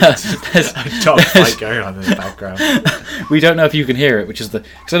 There's a dog fight going on in the background. We don't know if you can hear it, which is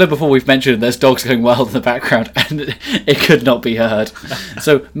because I know before we've mentioned there's dogs going wild in the background and it could not be heard.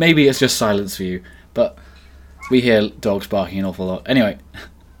 So maybe it's just silence for you, but we hear dogs barking an awful lot. Anyway.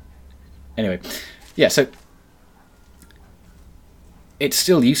 Yeah, so it's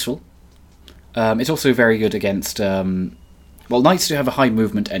still useful. It's also very good against... knights do have a high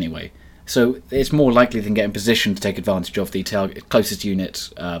movement anyway, so it's more likely than get in position to take advantage of the closest unit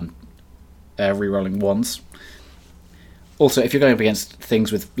re-rolling ones. Also, if you're going up against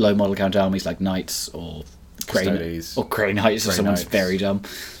things with low model count armies like knights or Grey Knights if someone's very dumb,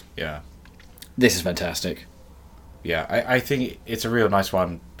 yeah, this is fantastic. Yeah, I think it's a real nice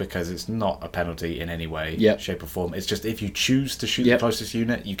one because it's not a penalty in any way, shape or form. It's just if you choose to shoot the closest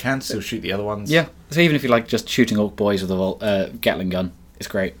unit, you can still shoot the other ones. Yeah, so even if you like just shooting orc boys with a Gatling gun, it's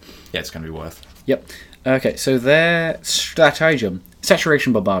great. Yeah, it's going to be worth. Yep. Okay, so their stratagem,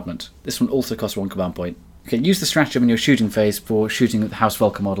 Saturation Bombardment. This one also costs 1 command point. Okay, use the stratagem in your shooting phase for shooting the House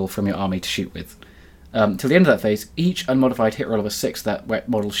Volker model from your army to shoot with. Till the end of that phase, each unmodified hit roll of a 6 that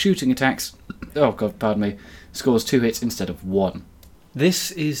model shooting attacks... Oh, God, pardon me. Scores 2 hits instead of 1.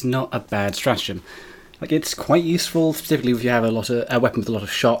 This is not a bad stratagem. It's quite useful, specifically if you have a weapon with a lot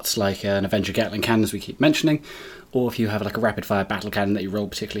of shots, like an Avenger Gatling cannon, as we keep mentioning, or if you have a rapid-fire battle cannon that you roll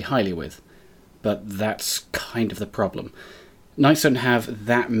particularly highly with. But that's kind of the problem. Knights don't have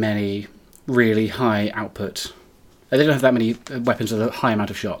that many really high output. They don't have that many weapons with a high amount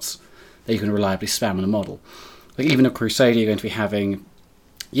of shots that you can reliably spam on a model. Like even a Crusader, you're going to be having,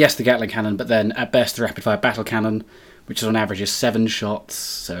 yes, the Gatling cannon, but then at best the rapid-fire battle cannon, which on average is 7 shots,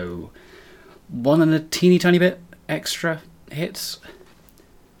 so 1 and a teeny tiny bit extra hits.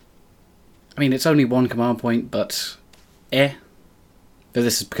 I mean, it's only 1 command point, but Though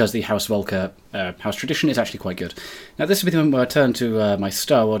this is because the House Volker house tradition is actually quite good. Now, this will be the moment where I turn to my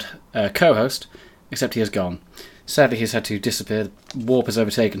Star Wars co-host, except he has gone. Sadly, he's had to disappear. Warp has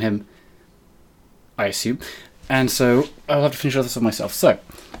overtaken him, I assume. And so I'll have to finish all this off myself. So,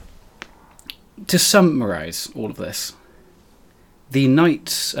 to summarise all of this, the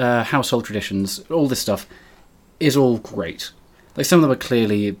Knights household traditions, all this stuff, is all great. Like, some of them are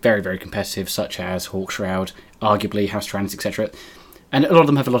clearly very, very competitive, such as Hawkshroud, arguably House Tyrannus, etc. And a lot of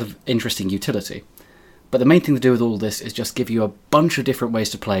them have a lot of interesting utility. But the main thing to do with all this is just give you a bunch of different ways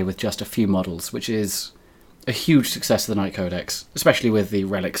to play with just a few models, which is a huge success of the Knight Codex, especially with the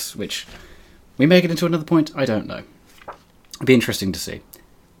relics, which we may get into another point, I don't know. It'd be interesting to see.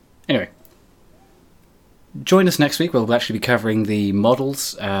 Anyway, join us next week where we'll actually be covering the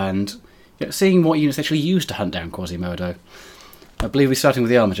models and seeing what units actually use to hunt down Quasimodo. I believe we're starting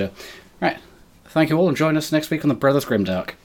with the Armiger. Right, thank you all and join us next week on the Brothers Grimm-Dark.